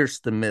could pierce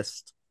the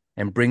mist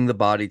and bring the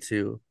body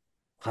to,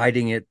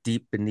 hiding it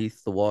deep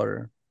beneath the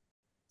water.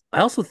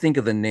 I also think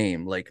of the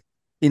name, like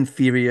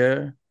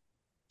inferior.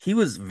 He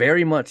was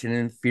very much an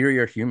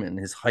inferior human,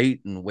 his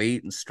height and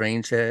weight and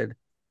strange head.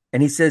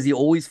 And he says he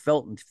always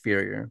felt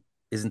inferior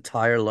his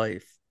entire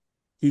life.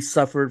 He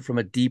suffered from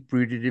a deep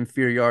rooted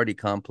inferiority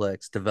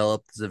complex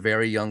developed as a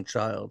very young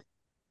child.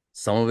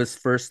 Some of his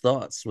first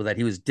thoughts were that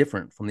he was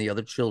different from the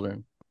other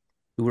children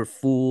who were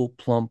full,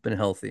 plump, and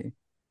healthy.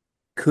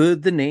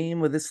 Could the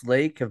name of this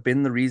lake have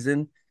been the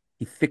reason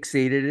he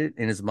fixated it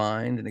in his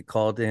mind and it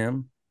called to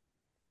him?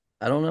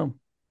 I don't know.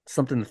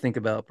 Something to think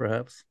about,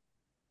 perhaps.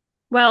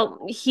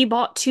 Well, he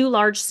bought 2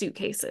 large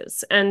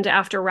suitcases and,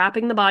 after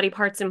wrapping the body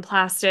parts in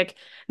plastic,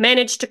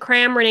 managed to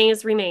cram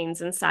Renee's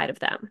remains inside of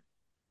them.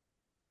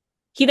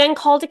 He then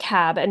called a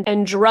cab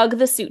and drug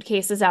the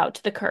suitcases out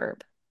to the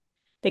curb.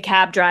 The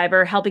cab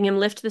driver, helping him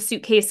lift the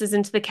suitcases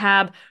into the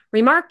cab,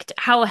 remarked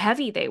how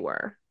heavy they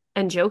were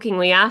and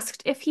jokingly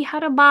asked if he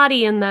had a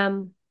body in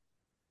them.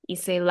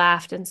 Issei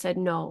laughed and said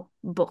no,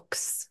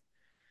 books.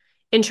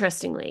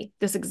 Interestingly,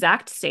 this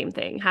exact same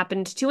thing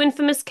happened to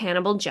infamous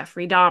cannibal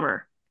Jeffrey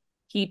Dahmer.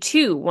 He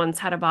too once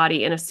had a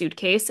body in a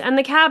suitcase, and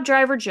the cab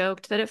driver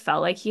joked that it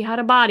felt like he had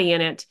a body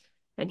in it,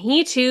 and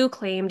he too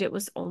claimed it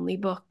was only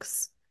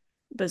books.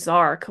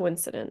 Bizarre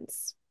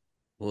coincidence.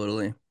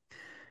 Totally.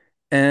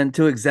 And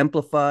to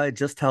exemplify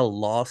just how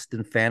lost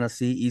in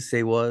fantasy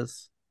Issei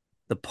was,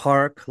 the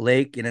park,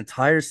 lake, and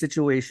entire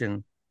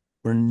situation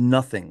were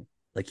nothing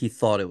like he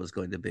thought it was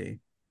going to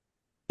be.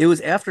 It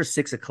was after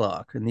 6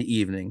 o'clock in the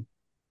evening,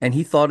 and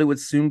he thought it would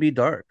soon be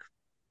dark,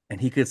 and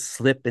he could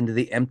slip into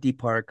the empty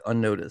park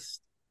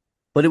unnoticed.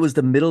 But it was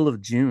the middle of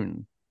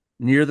June,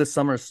 near the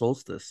summer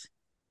solstice,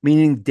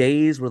 meaning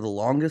days were the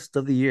longest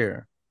of the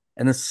year,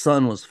 and the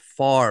sun was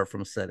far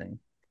from setting,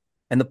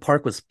 and the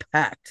park was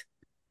packed.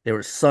 There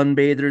were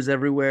sunbathers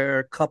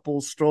everywhere,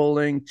 couples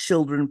strolling,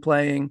 children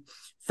playing,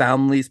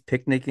 families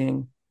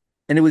picnicking,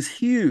 and it was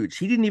huge.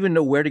 He didn't even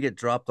know where to get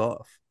dropped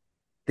off.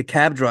 The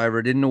cab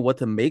driver didn't know what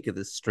to make of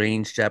this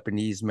strange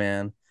Japanese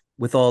man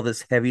with all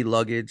this heavy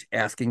luggage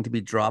asking to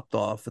be dropped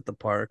off at the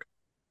park.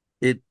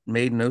 It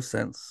made no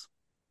sense.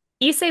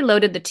 Issei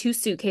loaded the two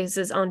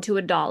suitcases onto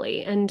a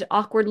dolly and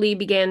awkwardly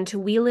began to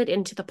wheel it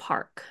into the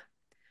park.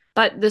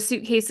 But the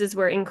suitcases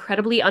were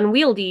incredibly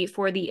unwieldy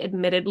for the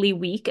admittedly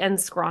weak and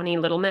scrawny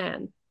little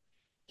man.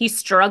 He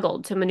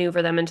struggled to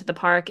maneuver them into the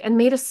park and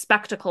made a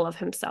spectacle of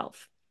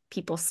himself,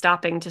 people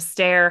stopping to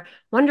stare,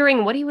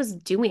 wondering what he was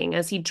doing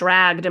as he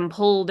dragged and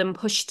pulled and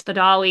pushed the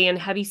dolly and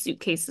heavy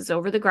suitcases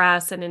over the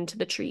grass and into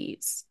the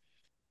trees.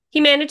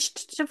 He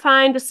managed to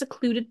find a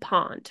secluded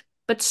pond,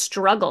 but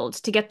struggled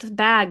to get the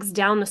bags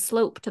down the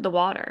slope to the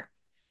water.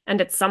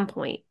 And at some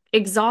point,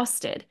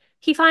 exhausted,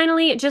 he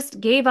finally just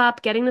gave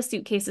up getting the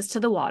suitcases to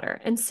the water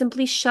and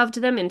simply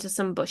shoved them into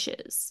some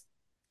bushes.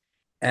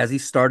 As he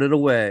started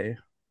away,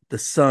 the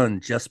sun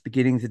just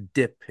beginning to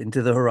dip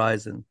into the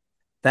horizon,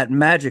 that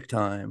magic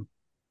time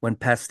when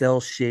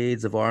pastel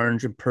shades of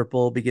orange and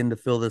purple begin to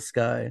fill the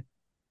sky,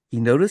 he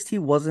noticed he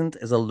wasn't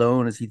as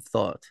alone as he'd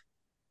thought.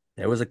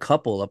 There was a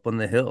couple up on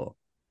the hill,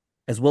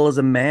 as well as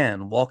a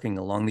man walking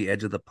along the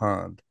edge of the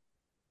pond.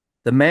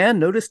 The man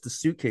noticed the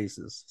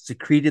suitcases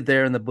secreted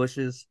there in the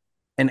bushes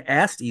and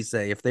asked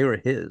Issei if they were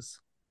his.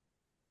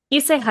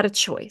 Issei had a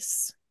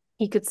choice.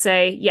 He could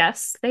say,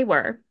 yes, they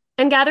were,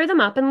 and gather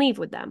them up and leave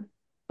with them,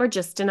 or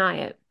just deny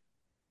it.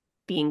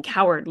 Being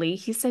cowardly,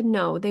 he said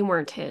no, they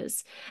weren't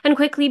his, and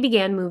quickly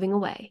began moving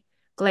away,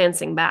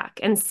 glancing back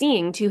and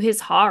seeing to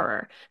his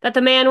horror that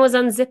the man was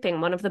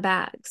unzipping one of the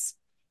bags.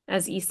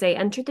 As Issei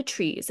entered the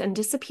trees and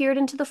disappeared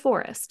into the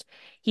forest,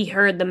 he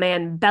heard the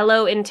man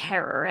bellow in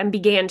terror and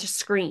began to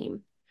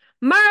scream,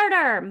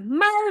 "Murder!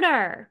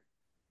 Murder!"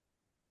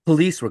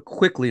 Police were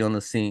quickly on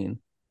the scene,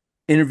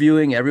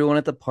 interviewing everyone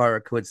at the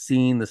park who had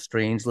seen the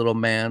strange little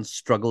man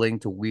struggling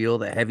to wheel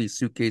the heavy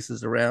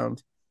suitcases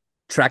around,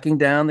 tracking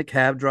down the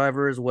cab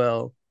driver as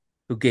well,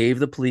 who gave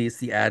the police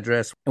the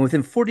address. And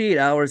within 48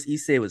 hours,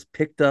 Issei was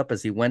picked up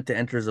as he went to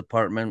enter his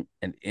apartment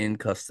and in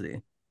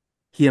custody.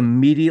 He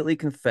immediately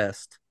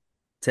confessed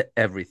to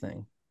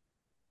everything.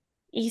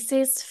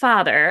 Issei's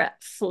father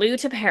flew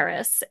to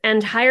Paris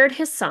and hired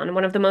his son,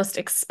 one of the most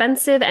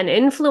expensive and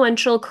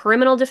influential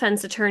criminal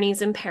defense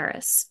attorneys in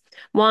Paris,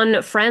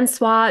 one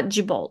Francois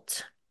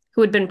Gibault,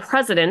 who had been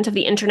president of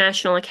the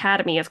International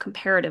Academy of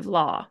Comparative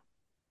Law.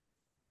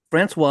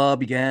 Francois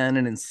began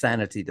an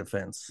insanity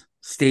defense,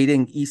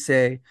 stating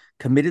Issei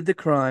committed the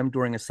crime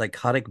during a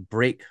psychotic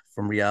break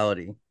from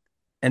reality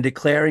and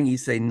declaring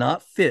Issei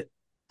not fit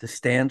to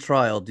stand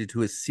trial due to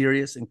his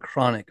serious and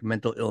chronic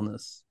mental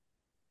illness.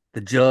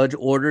 The judge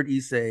ordered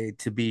Issei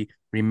to be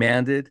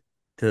remanded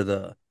to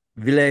the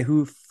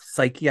Villejuif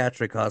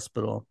Psychiatric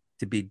Hospital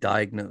to be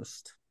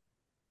diagnosed.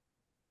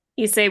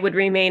 Issei would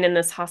remain in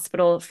this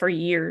hospital for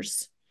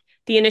years.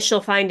 The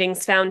initial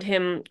findings found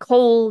him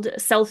cold,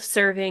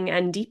 self-serving,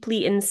 and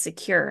deeply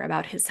insecure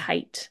about his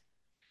height.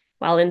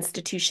 While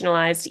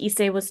institutionalized,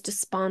 Issei was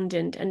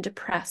despondent and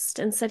depressed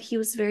and said he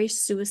was very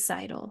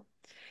suicidal.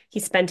 He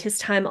spent his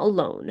time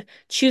alone,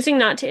 choosing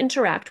not to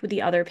interact with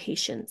the other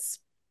patients.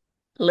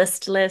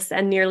 Listless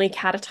and nearly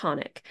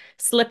catatonic,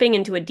 slipping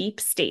into a deep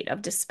state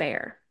of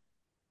despair.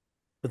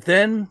 But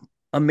then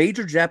a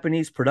major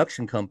Japanese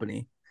production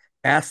company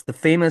asked the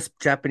famous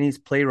Japanese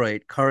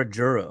playwright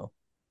Karajuro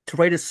to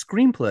write a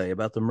screenplay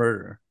about the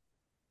murder.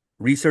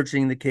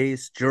 Researching the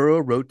case,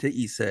 Juro wrote to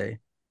Issei,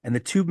 and the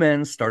two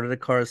men started a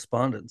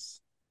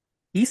correspondence.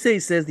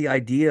 Issei says the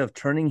idea of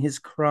turning his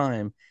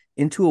crime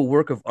into a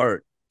work of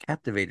art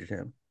captivated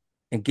him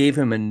and gave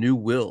him a new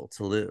will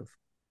to live.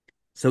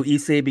 So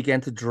Issei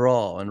began to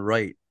draw and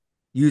write,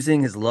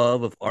 using his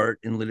love of art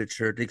and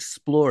literature to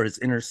explore his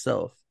inner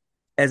self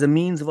as a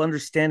means of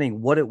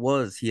understanding what it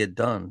was he had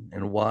done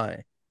and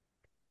why.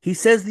 He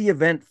says the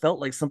event felt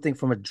like something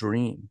from a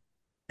dream,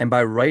 and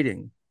by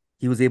writing,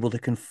 he was able to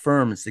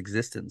confirm its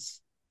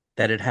existence,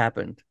 that it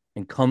happened,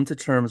 and come to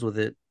terms with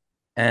it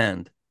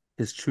and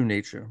his true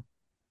nature.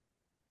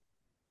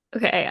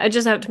 Okay, I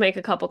just have to make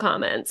a couple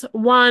comments.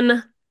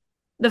 One,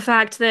 the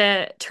fact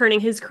that turning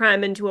his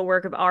crime into a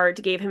work of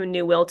art gave him a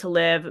new will to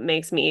live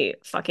makes me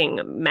fucking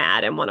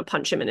mad and want to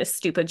punch him in his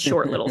stupid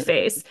short little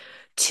face.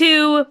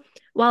 Two,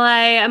 while I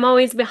am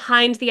always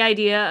behind the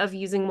idea of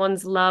using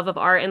one's love of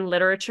art and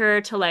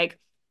literature to like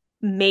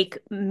make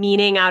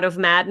meaning out of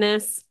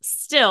madness,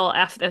 still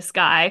F this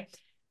guy.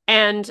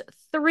 And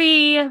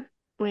three,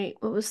 wait,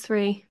 what was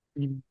three?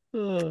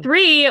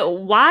 Three,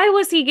 why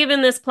was he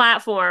given this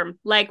platform?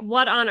 Like,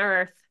 what on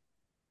earth?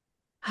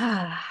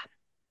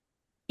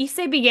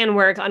 Issei began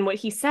work on what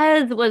he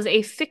says was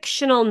a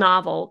fictional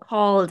novel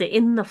called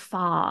In the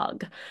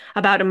Fog,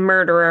 about a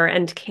murderer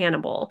and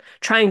cannibal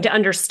trying to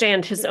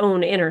understand his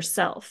own inner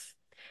self,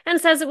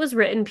 and says it was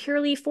written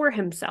purely for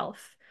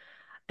himself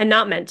and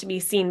not meant to be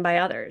seen by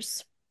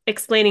others.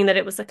 explaining that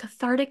it was a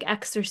cathartic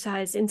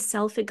exercise in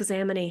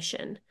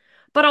self-examination,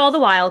 but all the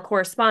while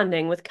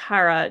corresponding with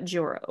Kara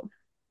Juro.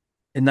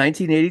 In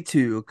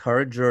 1982,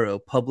 Karajuro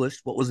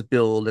published what was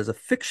billed as a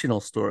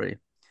fictional story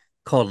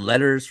called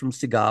Letters from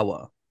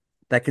Sagawa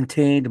that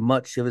contained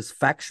much of his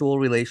factual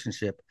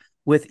relationship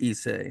with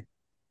Issei.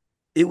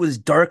 It was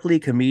darkly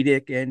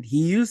comedic, and he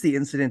used the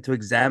incident to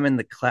examine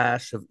the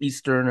clash of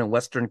Eastern and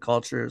Western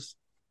cultures,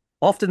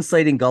 often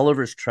citing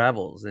Gulliver's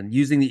Travels and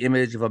using the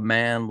image of a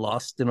man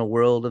lost in a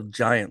world of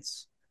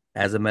giants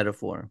as a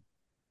metaphor.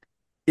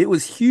 It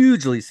was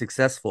hugely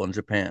successful in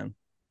Japan,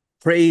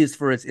 praised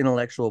for its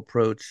intellectual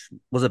approach,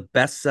 was a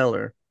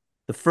bestseller,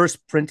 the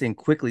first printing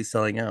quickly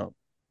selling out,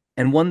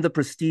 and won the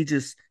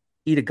prestigious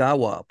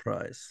Itagawa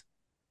Prize.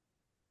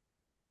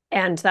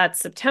 And that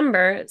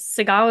September,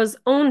 Sagawa's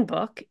own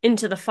book,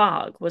 Into the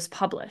Fog, was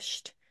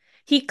published.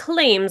 He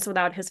claims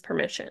without his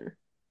permission.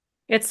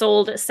 It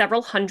sold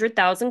several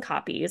 100,000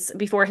 copies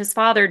before his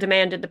father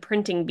demanded the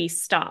printing be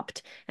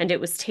stopped and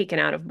it was taken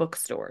out of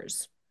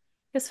bookstores.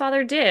 His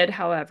father did,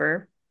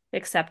 however,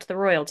 accept the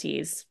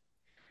royalties.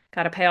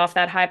 Got to pay off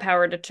that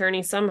high-powered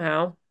attorney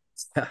somehow.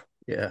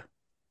 Yeah.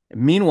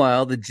 And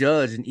meanwhile, the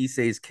judge in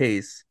Issei's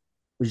case,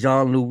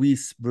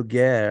 Jean-Louis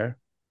Bruguiere,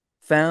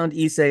 found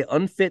Issei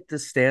unfit to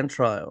stand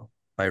trial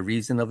by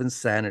reason of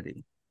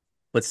insanity,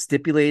 but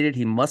stipulated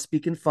he must be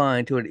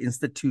confined to an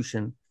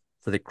institution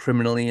for the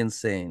criminally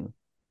insane.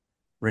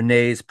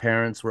 Renee's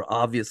parents were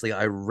obviously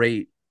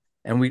irate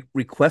and we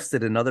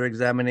requested another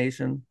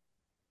examination,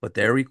 but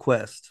their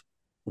request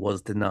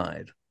was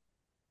denied.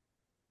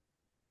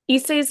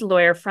 Issei's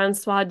lawyer,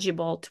 Francois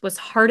Gibault, was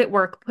hard at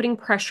work putting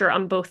pressure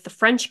on both the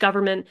French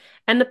government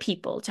and the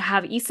people to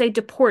have Issei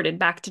deported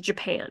back to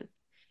Japan,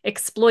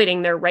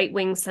 exploiting their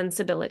right-wing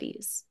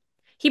sensibilities.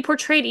 He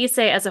portrayed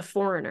Issei as a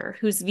foreigner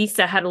whose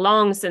visa had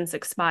long since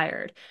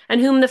expired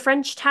and whom the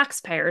French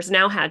taxpayers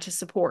now had to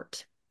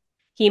support.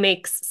 He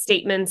makes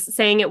statements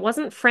saying it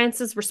wasn't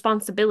France's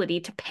responsibility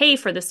to pay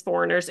for this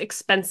foreigner's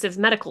expensive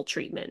medical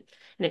treatment,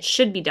 and it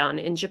should be done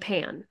in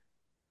Japan.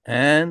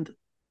 And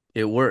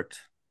it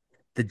worked.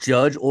 The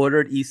judge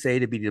ordered Issei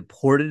to be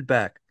deported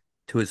back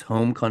to his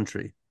home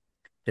country.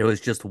 There was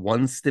just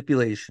one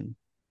stipulation: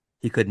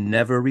 he could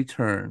never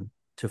return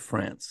to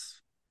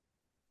France.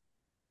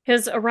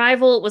 His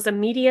arrival was a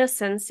media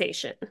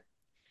sensation.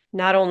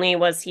 Not only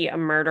was he a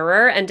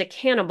murderer and a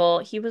cannibal,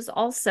 he was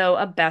also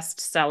a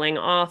best-selling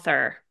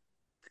author.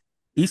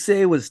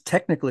 Issei was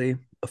technically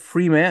a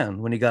free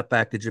man when he got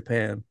back to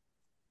Japan.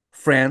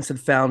 France had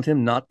found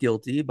him not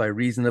guilty by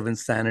reason of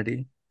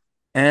insanity,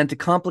 and to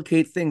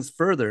complicate things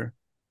further,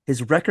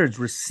 his records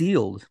were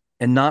sealed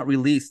and not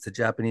released to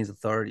Japanese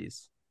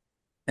authorities.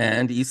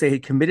 And Issei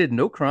had committed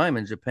no crime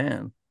in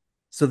Japan,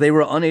 so they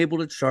were unable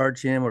to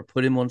charge him or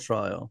put him on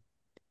trial.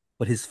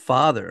 But his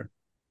father,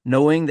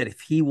 knowing that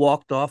if he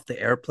walked off the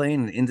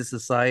airplane and into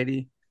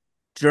society,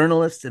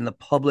 journalists and the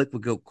public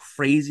would go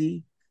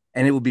crazy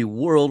and it would be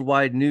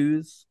worldwide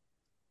news,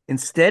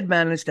 instead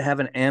managed to have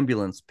an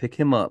ambulance pick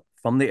him up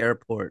from the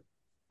airport,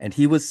 and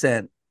he was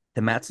sent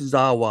to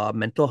Matsuzawa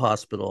Mental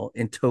Hospital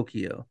in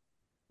Tokyo,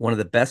 one of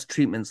the best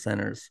treatment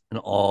centers in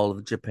all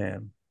of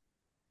Japan.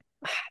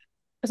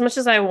 As much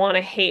as I want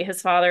to hate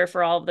his father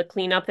for all of the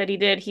cleanup that he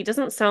did, he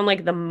doesn't sound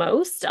like the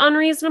most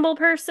unreasonable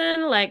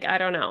person. Like, I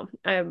don't know.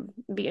 I'd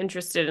be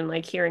interested in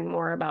like hearing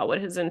more about what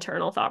his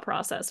internal thought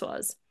process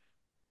was.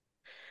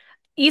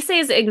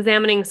 Issei's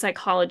examining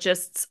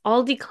psychologists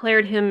all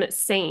declared him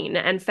sane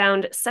and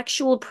found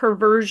sexual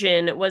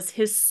perversion was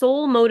his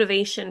sole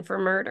motivation for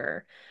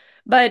murder,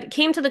 but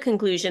came to the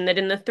conclusion that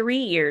in the 3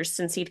 years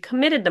since he'd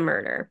committed the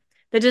murder,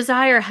 the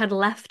desire had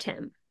left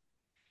him.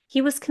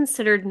 He was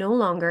considered no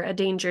longer a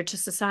danger to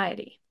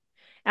society.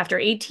 After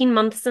 18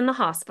 months in the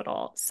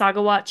hospital,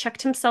 Sagawa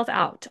checked himself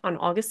out on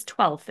August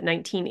 12th,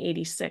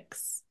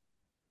 1986.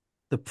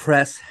 The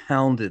press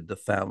hounded the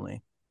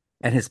family,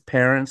 and his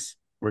parents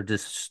were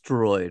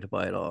destroyed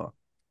by it all.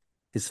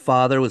 His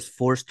father was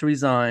forced to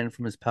resign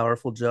from his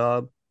powerful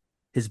job.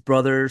 His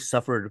brother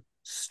suffered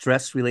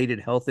stress related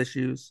health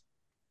issues,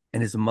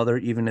 and his mother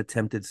even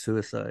attempted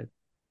suicide.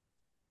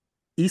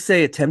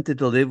 Issei attempted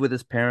to live with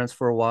his parents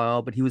for a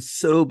while, but he was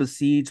so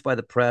besieged by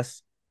the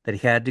press that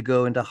he had to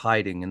go into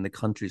hiding in the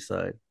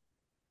countryside.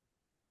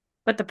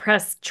 But the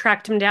press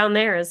tracked him down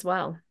there as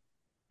well.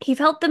 He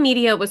felt the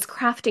media was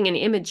crafting an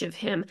image of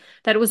him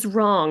that was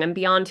wrong and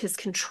beyond his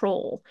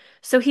control,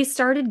 so he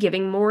started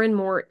giving more and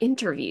more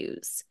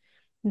interviews.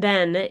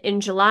 Then,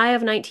 in July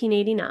of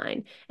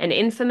 1989, an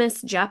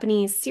infamous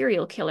Japanese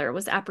serial killer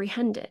was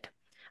apprehended,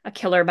 a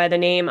killer by the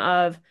name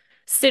of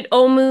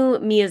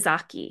Tsutomu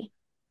Miyazaki.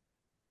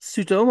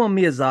 Tsutomu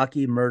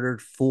Miyazaki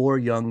murdered 4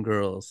 young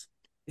girls,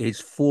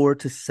 aged 4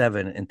 to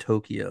 7, in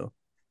Tokyo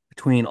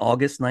between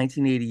August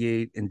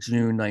 1988 and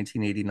June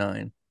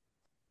 1989.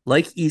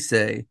 Like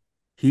Issei,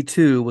 he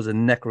too was a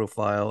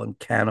necrophile and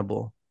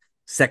cannibal,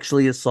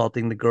 sexually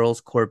assaulting the girls'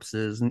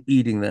 corpses and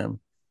eating them,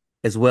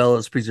 as well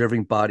as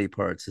preserving body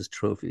parts as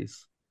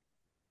trophies.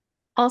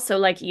 Also,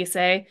 like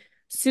Issei,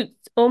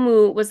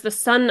 Tsutomu was the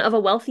son of a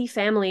wealthy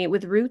family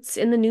with roots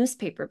in the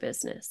newspaper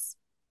business,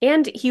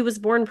 and he was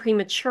born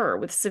premature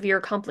with severe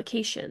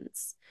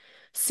complications.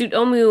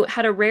 Tsutomu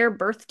had a rare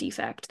birth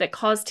defect that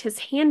caused his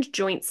hand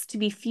joints to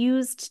be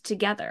fused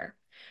together,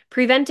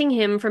 preventing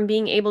him from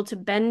being able to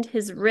bend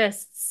his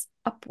wrists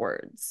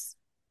upwards.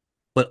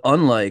 But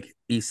unlike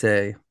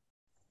Issei,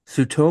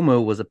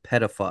 Tsutomu was a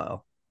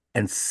pedophile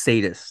and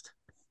sadist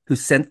who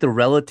sent the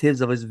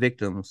relatives of his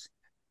victims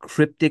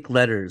cryptic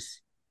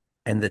letters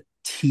and the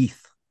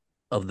teeth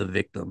of the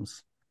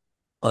victims.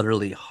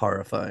 Utterly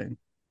horrifying.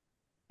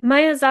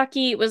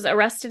 Miyazaki was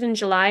arrested in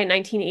July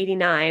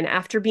 1989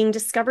 after being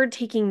discovered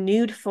taking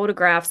nude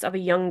photographs of a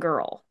young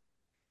girl.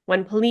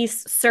 When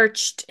police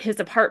searched his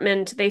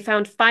apartment, they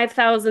found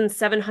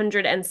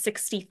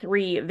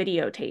 5,763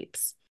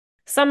 videotapes,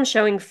 some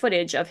showing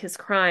footage of his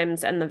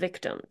crimes and the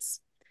victims,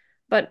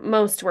 but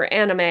most were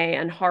anime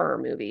and horror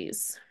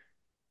movies.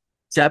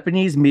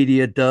 Japanese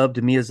media dubbed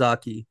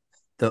Miyazaki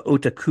the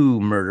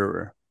otaku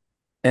murderer.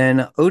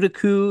 And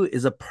otaku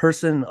is a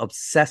person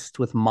obsessed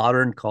with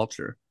modern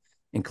culture,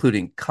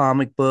 including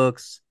comic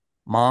books,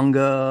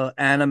 manga,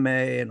 anime,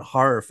 and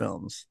horror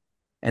films.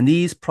 And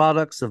these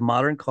products of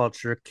modern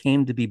culture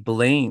came to be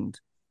blamed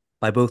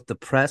by both the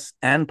press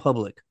and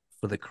public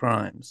for the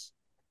crimes,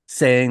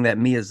 saying that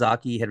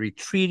Miyazaki had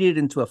retreated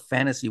into a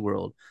fantasy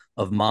world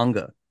of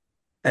manga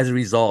as a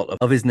result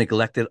of his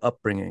neglected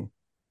upbringing,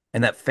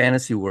 and that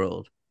fantasy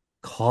world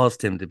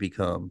caused him to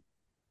become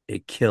a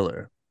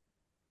killer.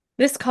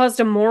 This caused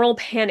a moral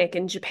panic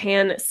in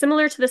Japan,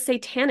 similar to the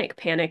satanic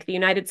panic the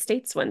United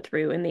States went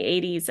through in the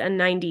 80s and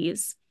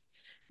 90s.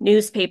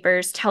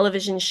 Newspapers,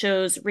 television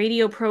shows,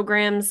 radio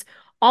programs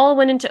all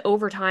went into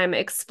overtime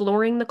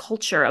exploring the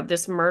culture of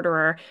this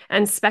murderer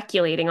and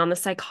speculating on the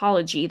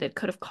psychology that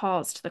could have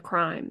caused the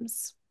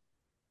crimes.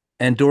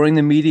 And during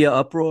the media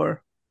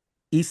uproar,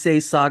 Issei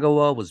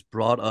Sagawa was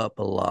brought up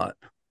a lot.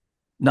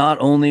 Not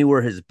only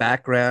were his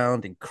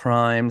background and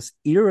crimes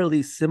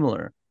eerily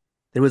similar,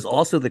 there was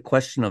also the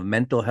question of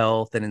mental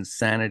health and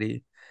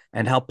insanity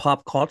and how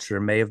pop culture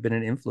may have been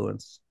an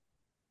influence.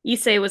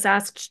 Issei was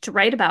asked to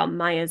write about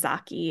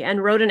Miyazaki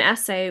and wrote an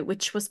essay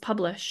which was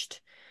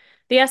published.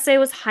 The essay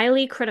was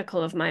highly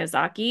critical of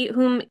Miyazaki,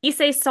 whom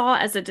Issei saw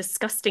as a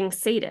disgusting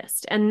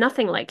sadist and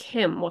nothing like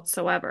him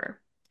whatsoever.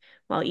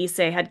 While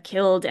Issei had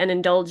killed and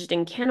indulged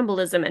in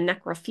cannibalism and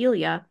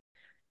necrophilia,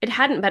 it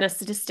hadn't been a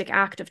sadistic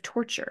act of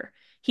torture.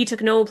 He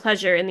took no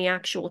pleasure in the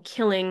actual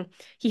killing.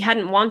 He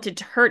hadn't wanted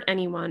to hurt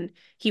anyone.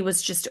 He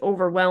was just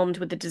overwhelmed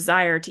with the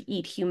desire to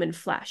eat human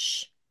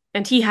flesh.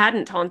 And he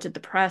hadn't taunted the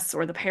press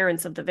or the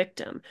parents of the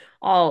victim,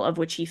 all of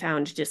which he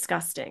found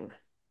disgusting.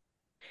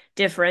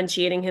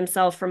 Differentiating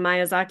himself from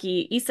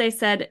Miyazaki, Issei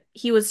said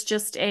he was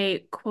just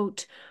a,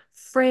 quote,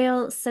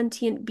 frail,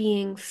 sentient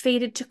being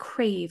fated to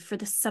crave for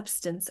the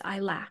substance I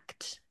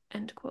lacked,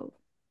 end quote.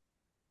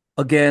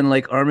 Again,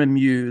 like Armin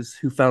Muse,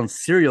 who found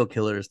serial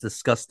killers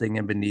disgusting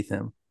and beneath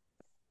him.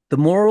 The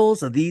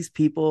morals of these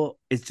people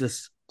is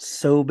just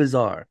so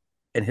bizarre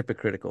and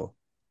hypocritical.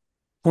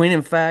 Point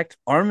in fact,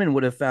 Armin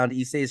would have found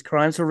Issei's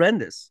crimes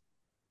horrendous,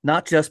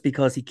 not just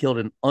because he killed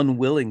an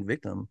unwilling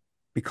victim,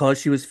 because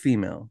she was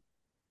female.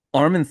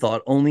 Armin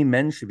thought only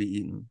men should be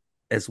eaten,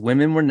 as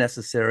women were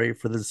necessary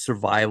for the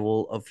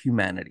survival of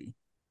humanity.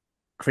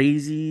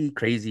 Crazy,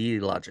 crazy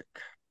logic.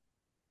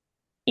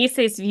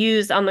 Issei's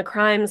views on the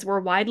crimes were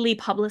widely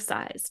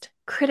publicized,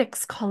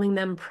 critics calling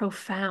them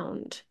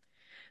profound.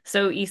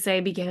 So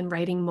Issei began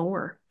writing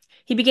more.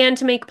 He began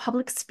to make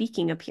public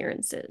speaking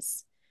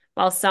appearances.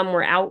 While some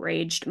were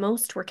outraged,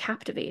 most were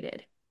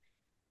captivated.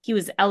 He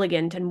was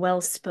elegant and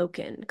well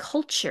spoken,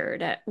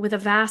 cultured, with a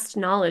vast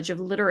knowledge of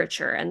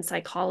literature and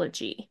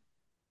psychology.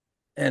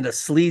 And a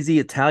sleazy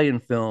Italian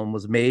film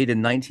was made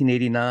in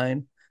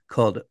 1989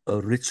 called A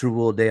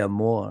Ritual de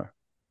Amor,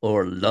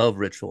 or Love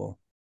Ritual,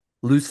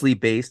 loosely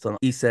based on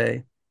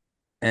Issei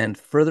and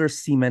further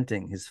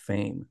cementing his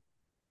fame.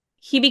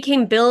 He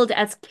became billed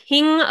as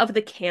King of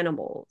the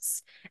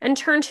Cannibals and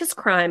turned his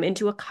crime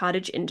into a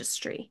cottage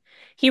industry.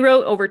 He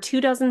wrote over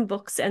 24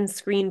 books and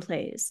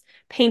screenplays,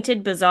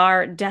 painted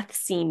bizarre death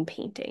scene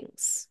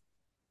paintings.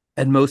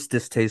 And most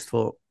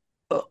distasteful,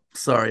 oh,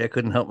 sorry, I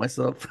couldn't help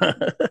myself.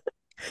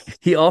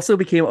 He also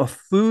became a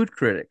food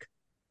critic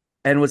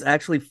and was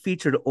actually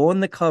featured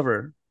on the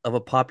cover of a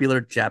popular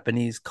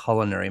Japanese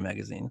culinary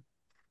magazine.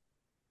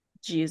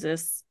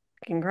 Jesus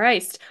fucking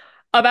Christ.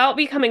 About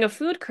becoming a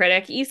food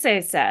critic,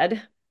 Issei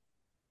said,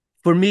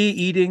 For me,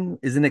 eating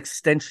is an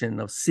extension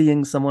of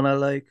seeing someone I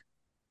like,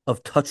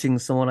 of touching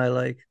someone I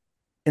like,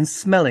 and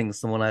smelling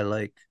someone I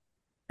like,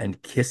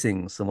 and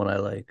kissing someone I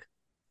like.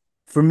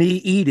 For me,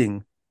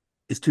 eating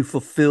is to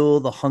fulfill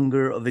the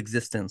hunger of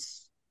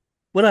existence.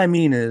 What I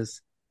mean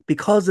is,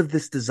 because of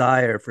this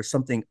desire for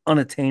something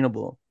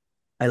unattainable,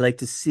 I like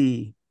to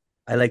see,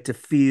 I like to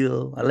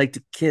feel, I like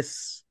to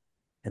kiss,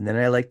 and then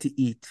I like to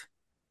eat.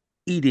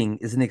 Eating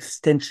is an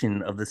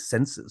extension of the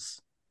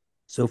senses.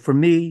 So for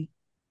me,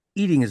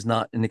 eating is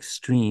not an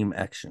extreme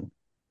action.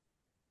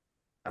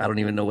 I don't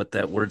even know what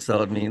that word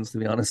salad means, to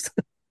be honest.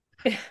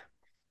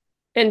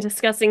 In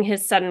discussing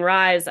his sudden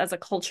rise as a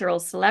cultural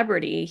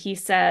celebrity, he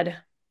said,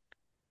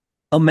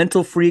 A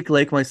mental freak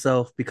like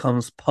myself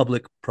becomes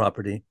public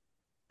property.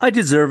 I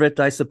deserve it,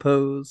 I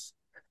suppose.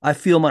 I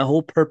feel my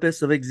whole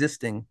purpose of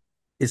existing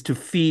is to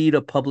feed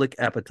a public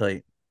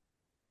appetite,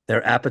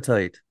 their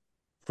appetite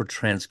for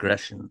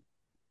transgression.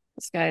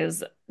 this guy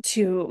is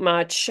too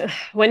much.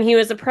 When he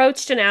was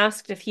approached and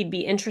asked if he'd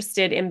be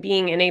interested in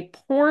being in a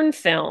porn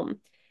film,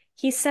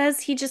 he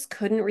says he just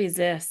couldn't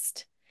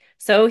resist.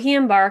 So he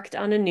embarked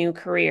on a new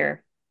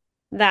career,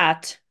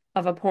 that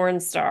of a porn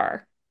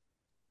star.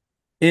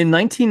 In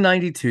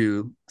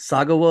 1992,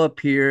 Sagawa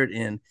appeared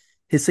in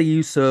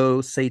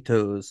Hisayuso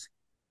Sato's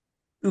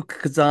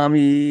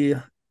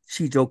Ukazami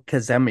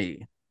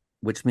Shijokazemi,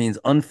 which means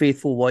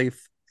unfaithful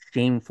wife,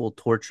 shameful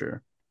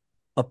torture,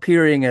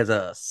 appearing as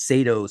a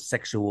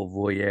sadosexual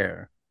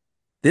voyeur.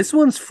 This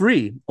one's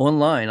free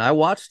online. I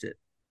watched it.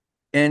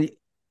 And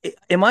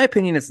in my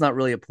opinion, it's not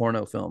really a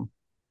porno film.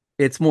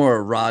 It's more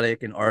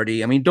erotic and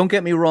arty. I mean, don't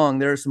get me wrong,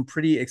 there are some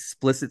pretty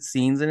explicit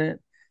scenes in it,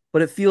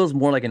 but it feels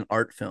more like an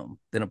art film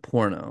than a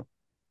porno.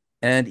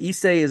 And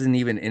Issei isn't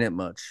even in it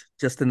much,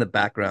 just in the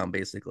background,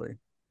 basically.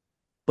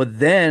 But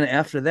then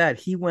after that,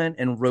 he went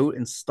and wrote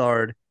and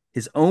starred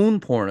his own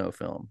porno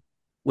film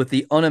with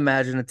the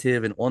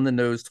unimaginative and on the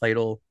nose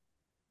title,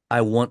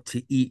 I Want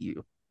to Eat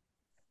You.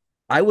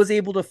 I was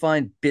able to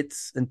find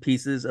bits and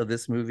pieces of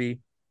this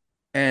movie,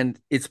 and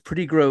it's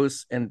pretty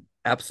gross and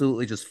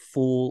absolutely just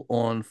full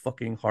on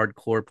fucking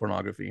hardcore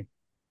pornography.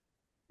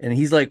 And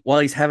he's like, while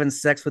he's having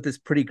sex with this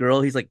pretty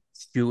girl, he's like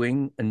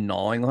chewing and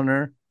gnawing on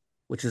her,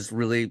 which is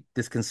really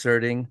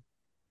disconcerting.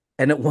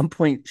 And at one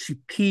point, she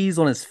pees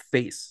on his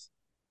face,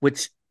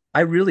 which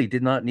I really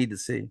did not need to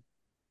see.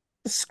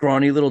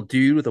 Scrawny little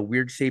dude with a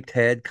weird shaped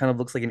head, kind of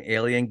looks like an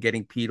alien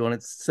getting peed on.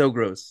 It's so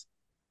gross.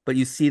 But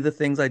you see the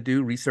things I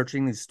do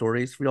researching these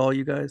stories for all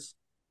you guys?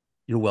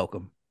 You're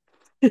welcome.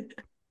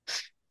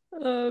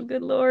 Oh,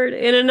 good Lord.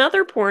 In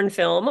another porn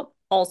film,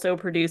 also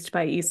produced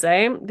by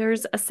Issei,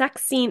 there's a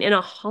sex scene in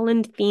a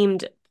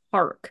Holland-themed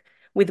park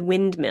with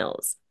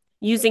windmills,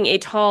 using a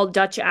tall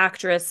Dutch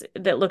actress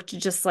that looked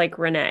just like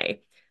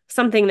Renee,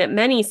 something that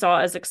many saw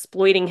as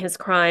exploiting his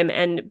crime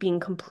and being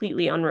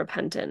completely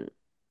unrepentant.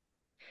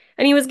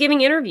 And he was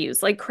giving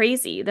interviews like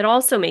crazy that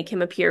also make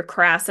him appear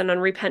crass and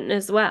unrepentant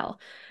as well.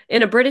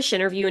 In a British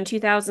interview in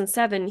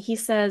 2007, he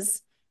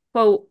says,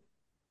 quote,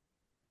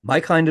 My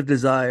kind of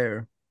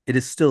desire, it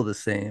is still the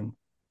same.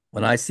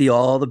 When I see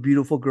all the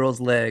beautiful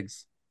girls'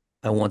 legs,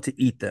 I want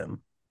to eat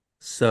them.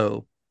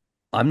 So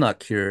I'm not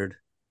cured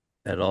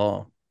at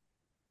all.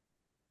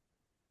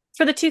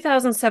 for the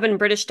 2007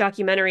 British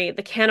documentary,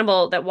 The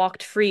Cannibal That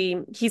Walked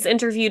Free, he's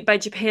interviewed by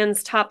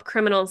Japan's top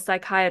criminal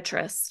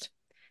psychiatrist.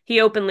 He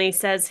openly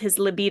says his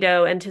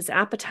libido and his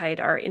appetite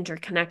are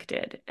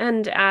interconnected,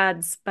 and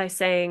adds by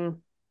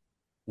saying,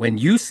 When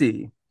you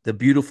see the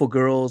beautiful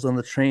girls on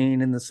the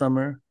train in the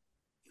summer,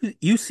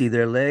 you see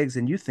their legs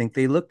and you think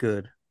they look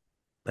good.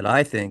 But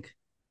I think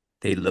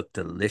they look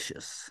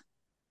delicious.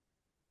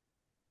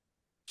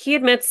 he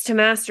admits to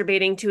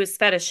masturbating to his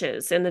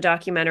fetishes in the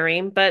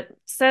documentary, but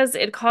says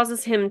it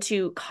causes him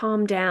to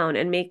calm down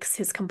and makes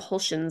his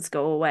compulsions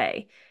go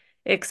away,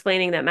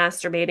 explaining that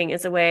masturbating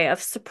is a way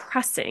of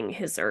suppressing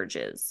his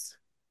urges.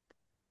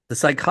 The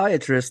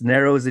psychiatrist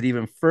narrows it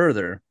even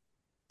further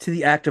to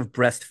the act of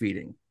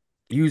breastfeeding,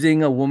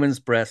 using a woman's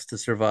breast to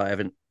survive.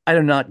 And I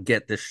do not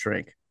get this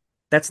shrink.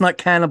 That's not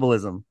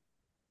cannibalism.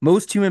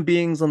 Most human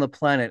beings on the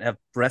planet have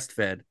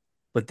breastfed,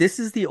 but this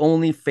is the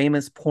only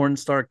famous porn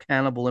star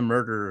cannibal and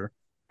murderer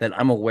that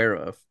I'm aware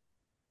of.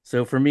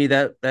 So for me,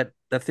 that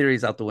theory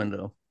is out the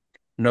window.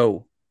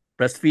 No,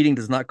 breastfeeding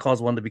does not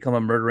cause one to become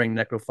a murdering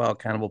necrophile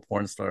cannibal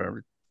porn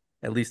star,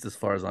 at least as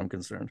far as I'm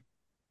concerned.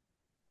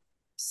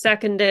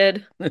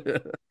 Seconded.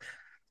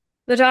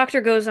 The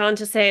doctor goes on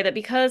to say that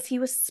because he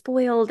was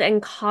spoiled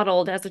and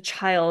coddled as a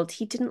child,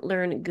 he didn't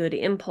learn good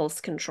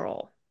impulse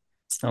control.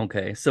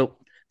 Okay,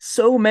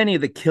 so many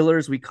of the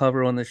killers we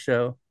cover on this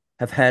show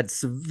have had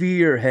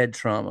severe head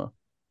trauma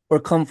or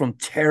come from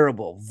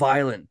terrible,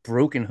 violent,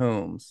 broken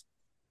homes.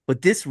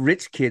 But this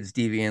rich kid's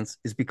deviance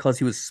is because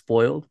he was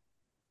spoiled.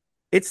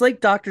 It's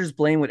like doctors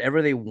blame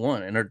whatever they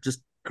want and are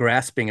just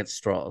grasping at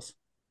straws.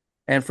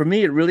 And for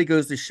me, it really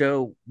goes to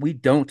show we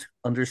don't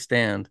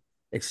understand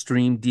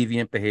extreme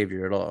deviant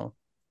behavior at all.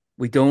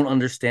 We don't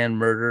understand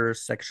murder,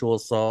 sexual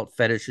assault,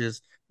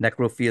 fetishes,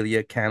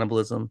 necrophilia,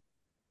 cannibalism.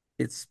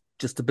 It's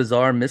just a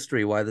bizarre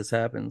mystery why this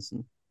happens.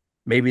 And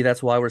maybe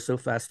that's why we're so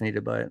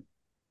fascinated by it.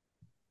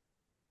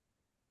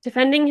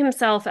 Defending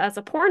himself as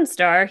a porn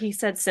star, he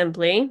said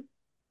simply,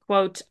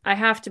 quote, I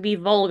have to be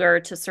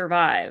vulgar to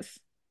survive.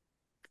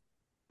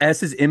 As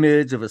his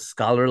image of a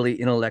scholarly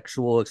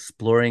intellectual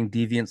exploring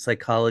deviant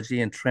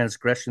psychology and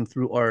transgression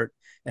through art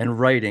and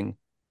writing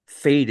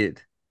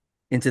faded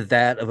into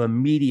that of a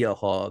media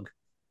hog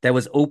that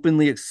was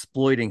openly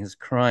exploiting his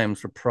crimes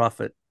for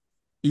profit,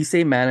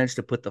 Issei managed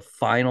to put the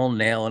final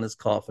nail in his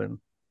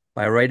coffin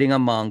by writing a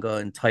manga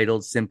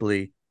entitled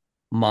simply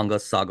Manga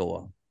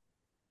Sagawa.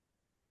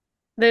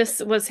 This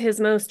was his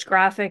most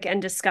graphic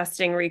and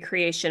disgusting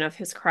recreation of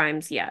his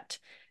crimes yet,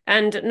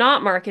 and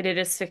not marketed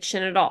as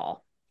fiction at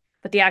all.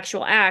 But the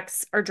actual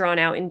acts are drawn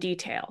out in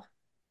detail.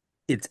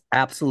 It's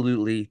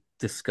absolutely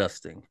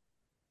disgusting.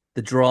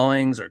 The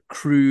drawings are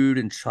crude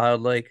and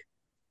childlike.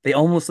 They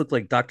almost look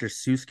like Dr.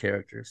 Seuss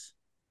characters.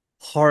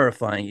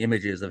 Horrifying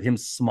images of him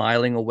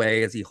smiling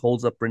away as he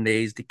holds up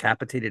Renee's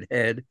decapitated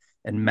head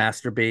and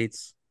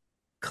masturbates,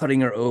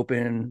 cutting her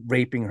open,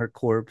 raping her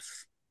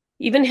corpse.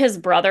 Even his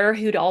brother,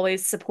 who'd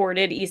always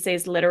supported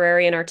Issei's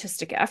literary and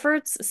artistic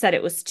efforts, said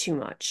it was too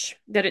much,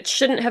 that it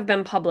shouldn't have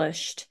been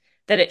published,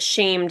 that it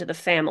shamed the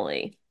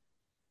family.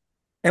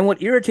 And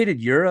what irritated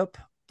Europe,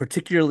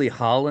 particularly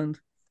Holland,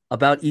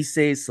 about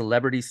Issei's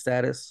celebrity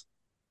status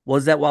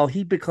was that while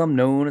he'd become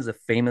known as a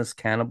famous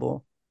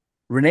cannibal,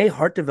 Renee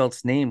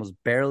Harteveldt's name was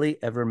barely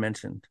ever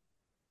mentioned.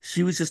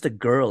 She was just a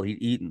girl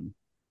he'd eaten,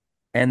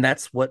 and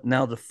that's what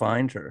now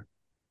defined her.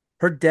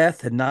 Her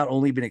death had not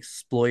only been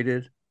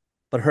exploited,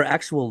 but her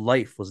actual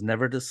life was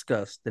never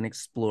discussed and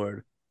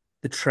explored.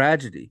 The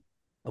tragedy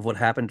of what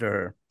happened to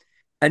her.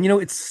 And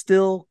it's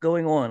still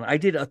going on. I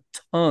did a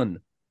ton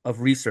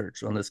of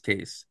research on this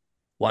case,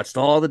 watched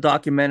all the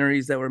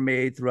documentaries that were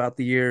made throughout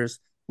the years,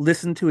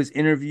 listened to his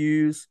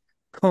interviews,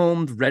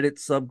 combed Reddit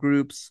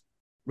subgroups,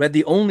 read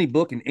the only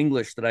book in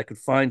English that I could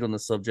find on the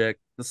subject,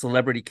 The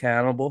Celebrity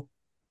Cannibal,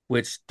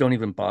 which don't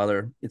even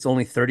bother. It's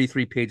only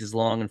 33 pages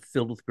long and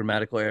filled with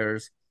grammatical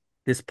errors.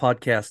 This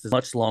podcast is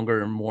much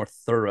longer and more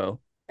thorough,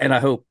 and I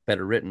hope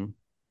better written.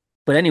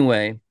 But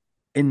anyway,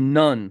 in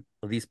none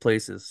of these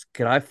places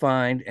could I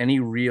find any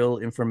real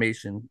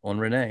information on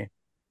Renee,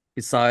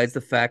 besides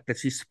the fact that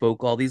she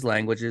spoke all these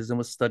languages and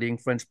was studying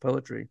French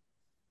poetry.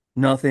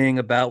 Nothing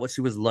about what she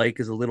was like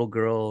as a little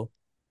girl,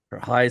 her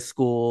high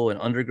school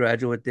and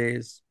undergraduate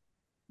days.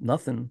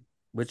 Nothing,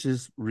 which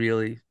is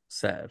really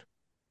sad.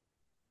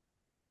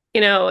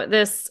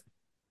 This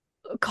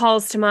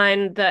calls to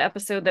mind the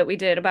episode that we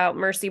did about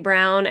Mercy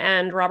Brown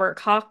and Robert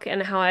Koch,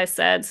 and how I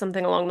said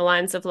something along the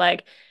lines of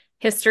like,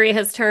 history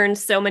has turned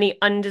so many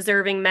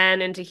undeserving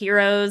men into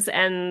heroes,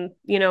 and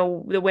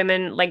the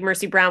women, like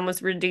Mercy Brown,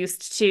 was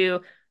reduced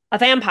to a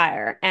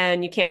vampire,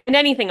 and you can't find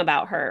anything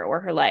about her or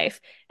her life.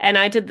 And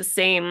I did the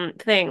same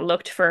thing,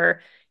 looked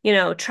for,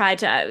 tried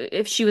to,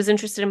 if she was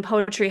interested in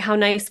poetry, how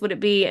nice would it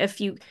be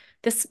if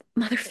this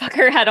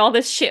motherfucker had all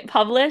this shit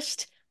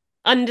published,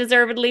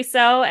 undeservedly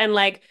so, and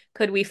like,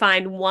 could we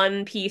find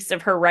one piece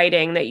of her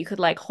writing that you could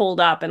like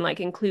hold up and like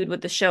include with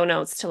the show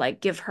notes to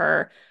like give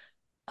her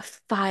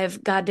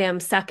 5 goddamn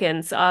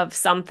seconds of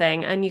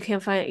something? And you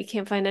can't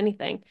find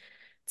anything.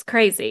 It's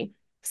crazy.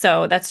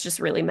 So that's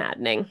just really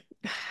maddening.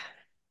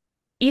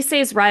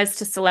 Issei's rise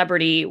to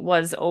celebrity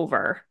was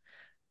over.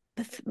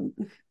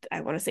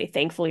 I want to say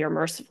thankfully or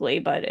mercifully,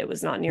 but it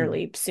was not Hmm.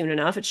 nearly soon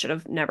enough. It should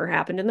have never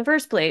happened in the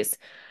first place.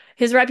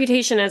 His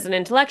reputation as an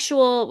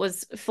intellectual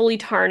was fully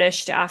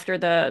tarnished after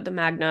the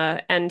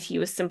Magna, and he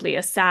was simply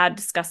a sad,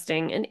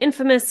 disgusting, and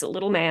infamous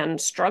little man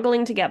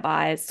struggling to get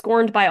by,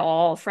 scorned by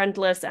all,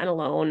 friendless and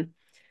alone.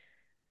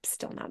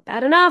 Still not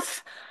bad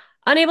enough.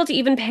 Unable to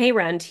even pay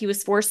rent, he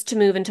was forced to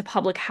move into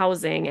public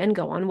housing and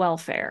go on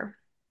welfare.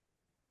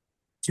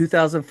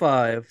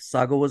 2005,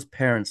 Sagawa's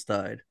parents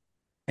died,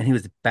 and he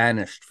was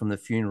banished from the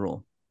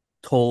funeral,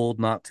 told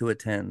not to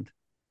attend.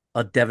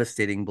 A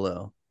devastating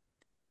blow.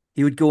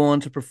 He would go on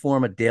to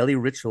perform a daily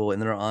ritual in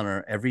their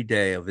honor every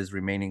day of his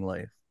remaining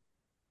life.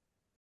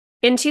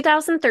 In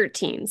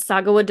 2013,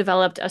 Sagawa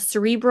developed a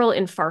cerebral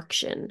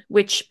infarction,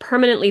 which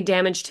permanently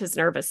damaged his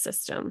nervous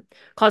system,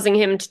 causing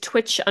him to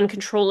twitch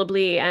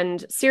uncontrollably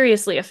and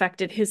seriously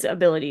affected his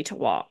ability to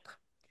walk.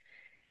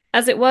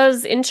 As it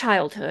was in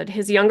childhood,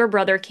 his younger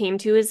brother came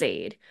to his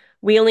aid,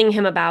 wheeling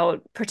him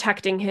about,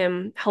 protecting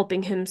him,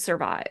 helping him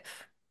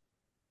survive.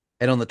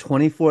 And on the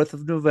 24th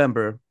of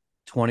November,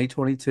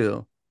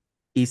 2022,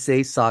 Issei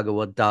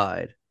Sagawa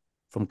died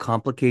from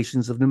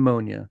complications of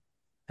pneumonia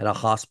at a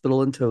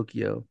hospital in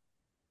Tokyo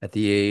at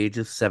the age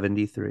of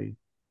 73.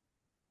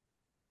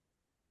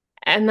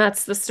 And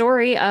that's the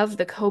story of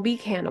the Kobe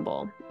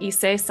cannibal,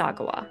 Issei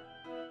Sagawa.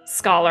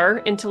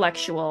 Scholar,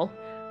 intellectual,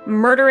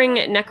 murdering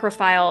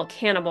necrophile,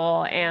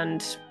 cannibal,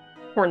 and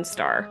porn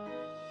star.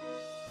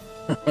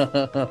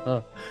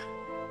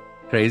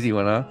 Crazy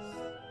one, huh?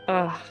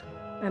 Ugh,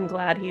 I'm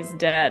glad he's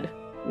dead.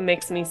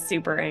 Makes me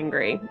super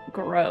angry.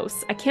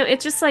 Gross.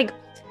 It's just like,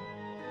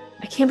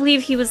 I can't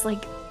believe he was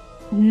like,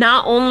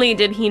 not only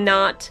did he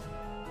not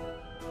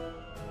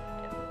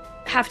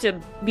have to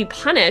be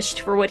punished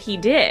for what he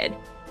did,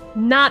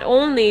 not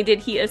only did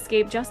he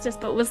escape justice,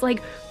 but was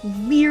like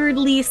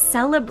weirdly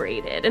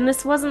celebrated. And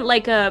this wasn't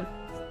like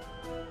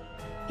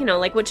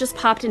like what just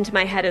popped into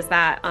my head is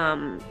that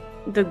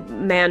the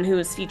man who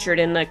was featured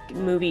in the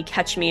movie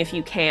Catch Me If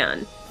You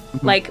Can.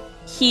 Like,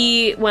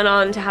 he went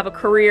on to have a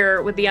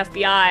career with the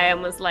FBI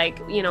and was like,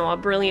 a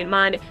brilliant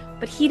mind,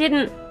 but he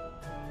didn't,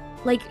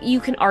 like, you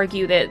can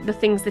argue that the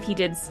things that he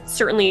did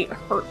certainly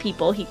hurt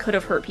people. He could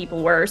have hurt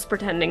people worse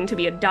pretending to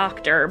be a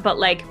doctor, but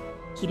like,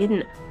 he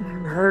didn't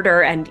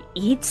murder and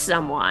eat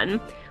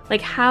someone.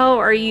 Like, how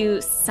are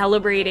you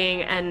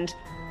celebrating and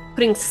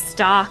putting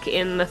stock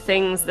in the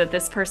things that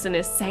this person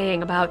is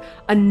saying about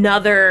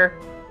another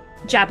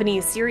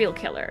Japanese serial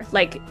killer.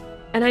 Like,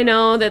 and I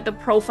know that the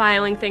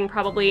profiling thing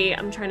probably,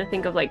 I'm trying to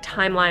think of like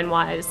timeline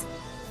wise,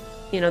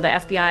 the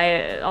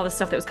FBI, all the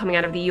stuff that was coming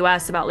out of the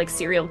US about like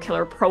serial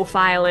killer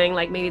profiling,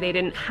 like maybe they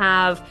didn't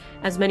have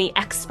as many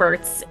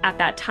experts at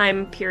that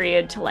time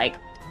period to like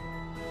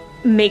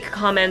make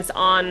comments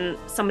on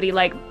somebody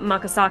like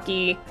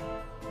Makasaki,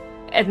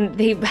 and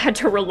they had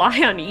to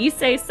rely on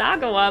Issei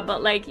Sagawa,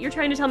 but like you're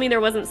trying to tell me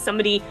there wasn't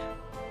somebody,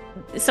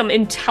 some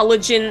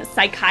intelligent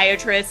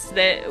psychiatrist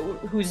that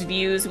whose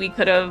views we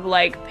could have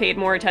like paid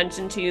more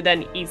attention to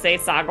than Issei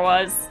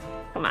Sagawa's?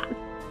 Come on.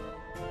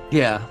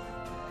 Yeah.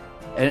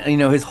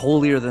 And his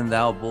holier than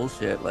thou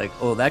bullshit, like,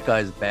 oh, that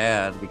guy's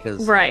bad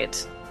because,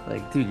 Right.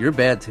 like, dude, you're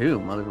bad too,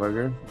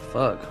 motherfucker.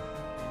 Fuck.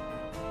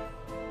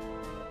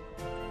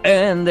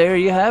 And there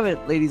you have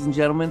it, ladies and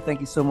gentlemen.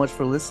 Thank you so much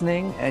for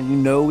listening.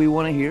 And we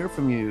want to hear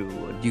from you.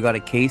 Do you got a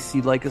case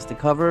you'd like us to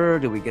cover?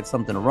 Did we get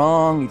something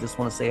wrong? You just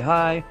want to say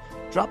hi?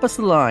 Drop us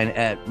a line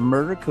at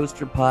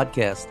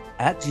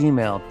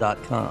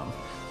murdercoasterpodcast@gmail.com.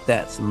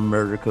 That's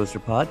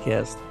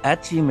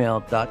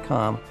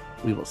murdercoasterpodcast@gmail.com.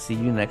 We will see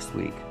you next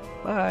week.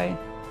 Bye.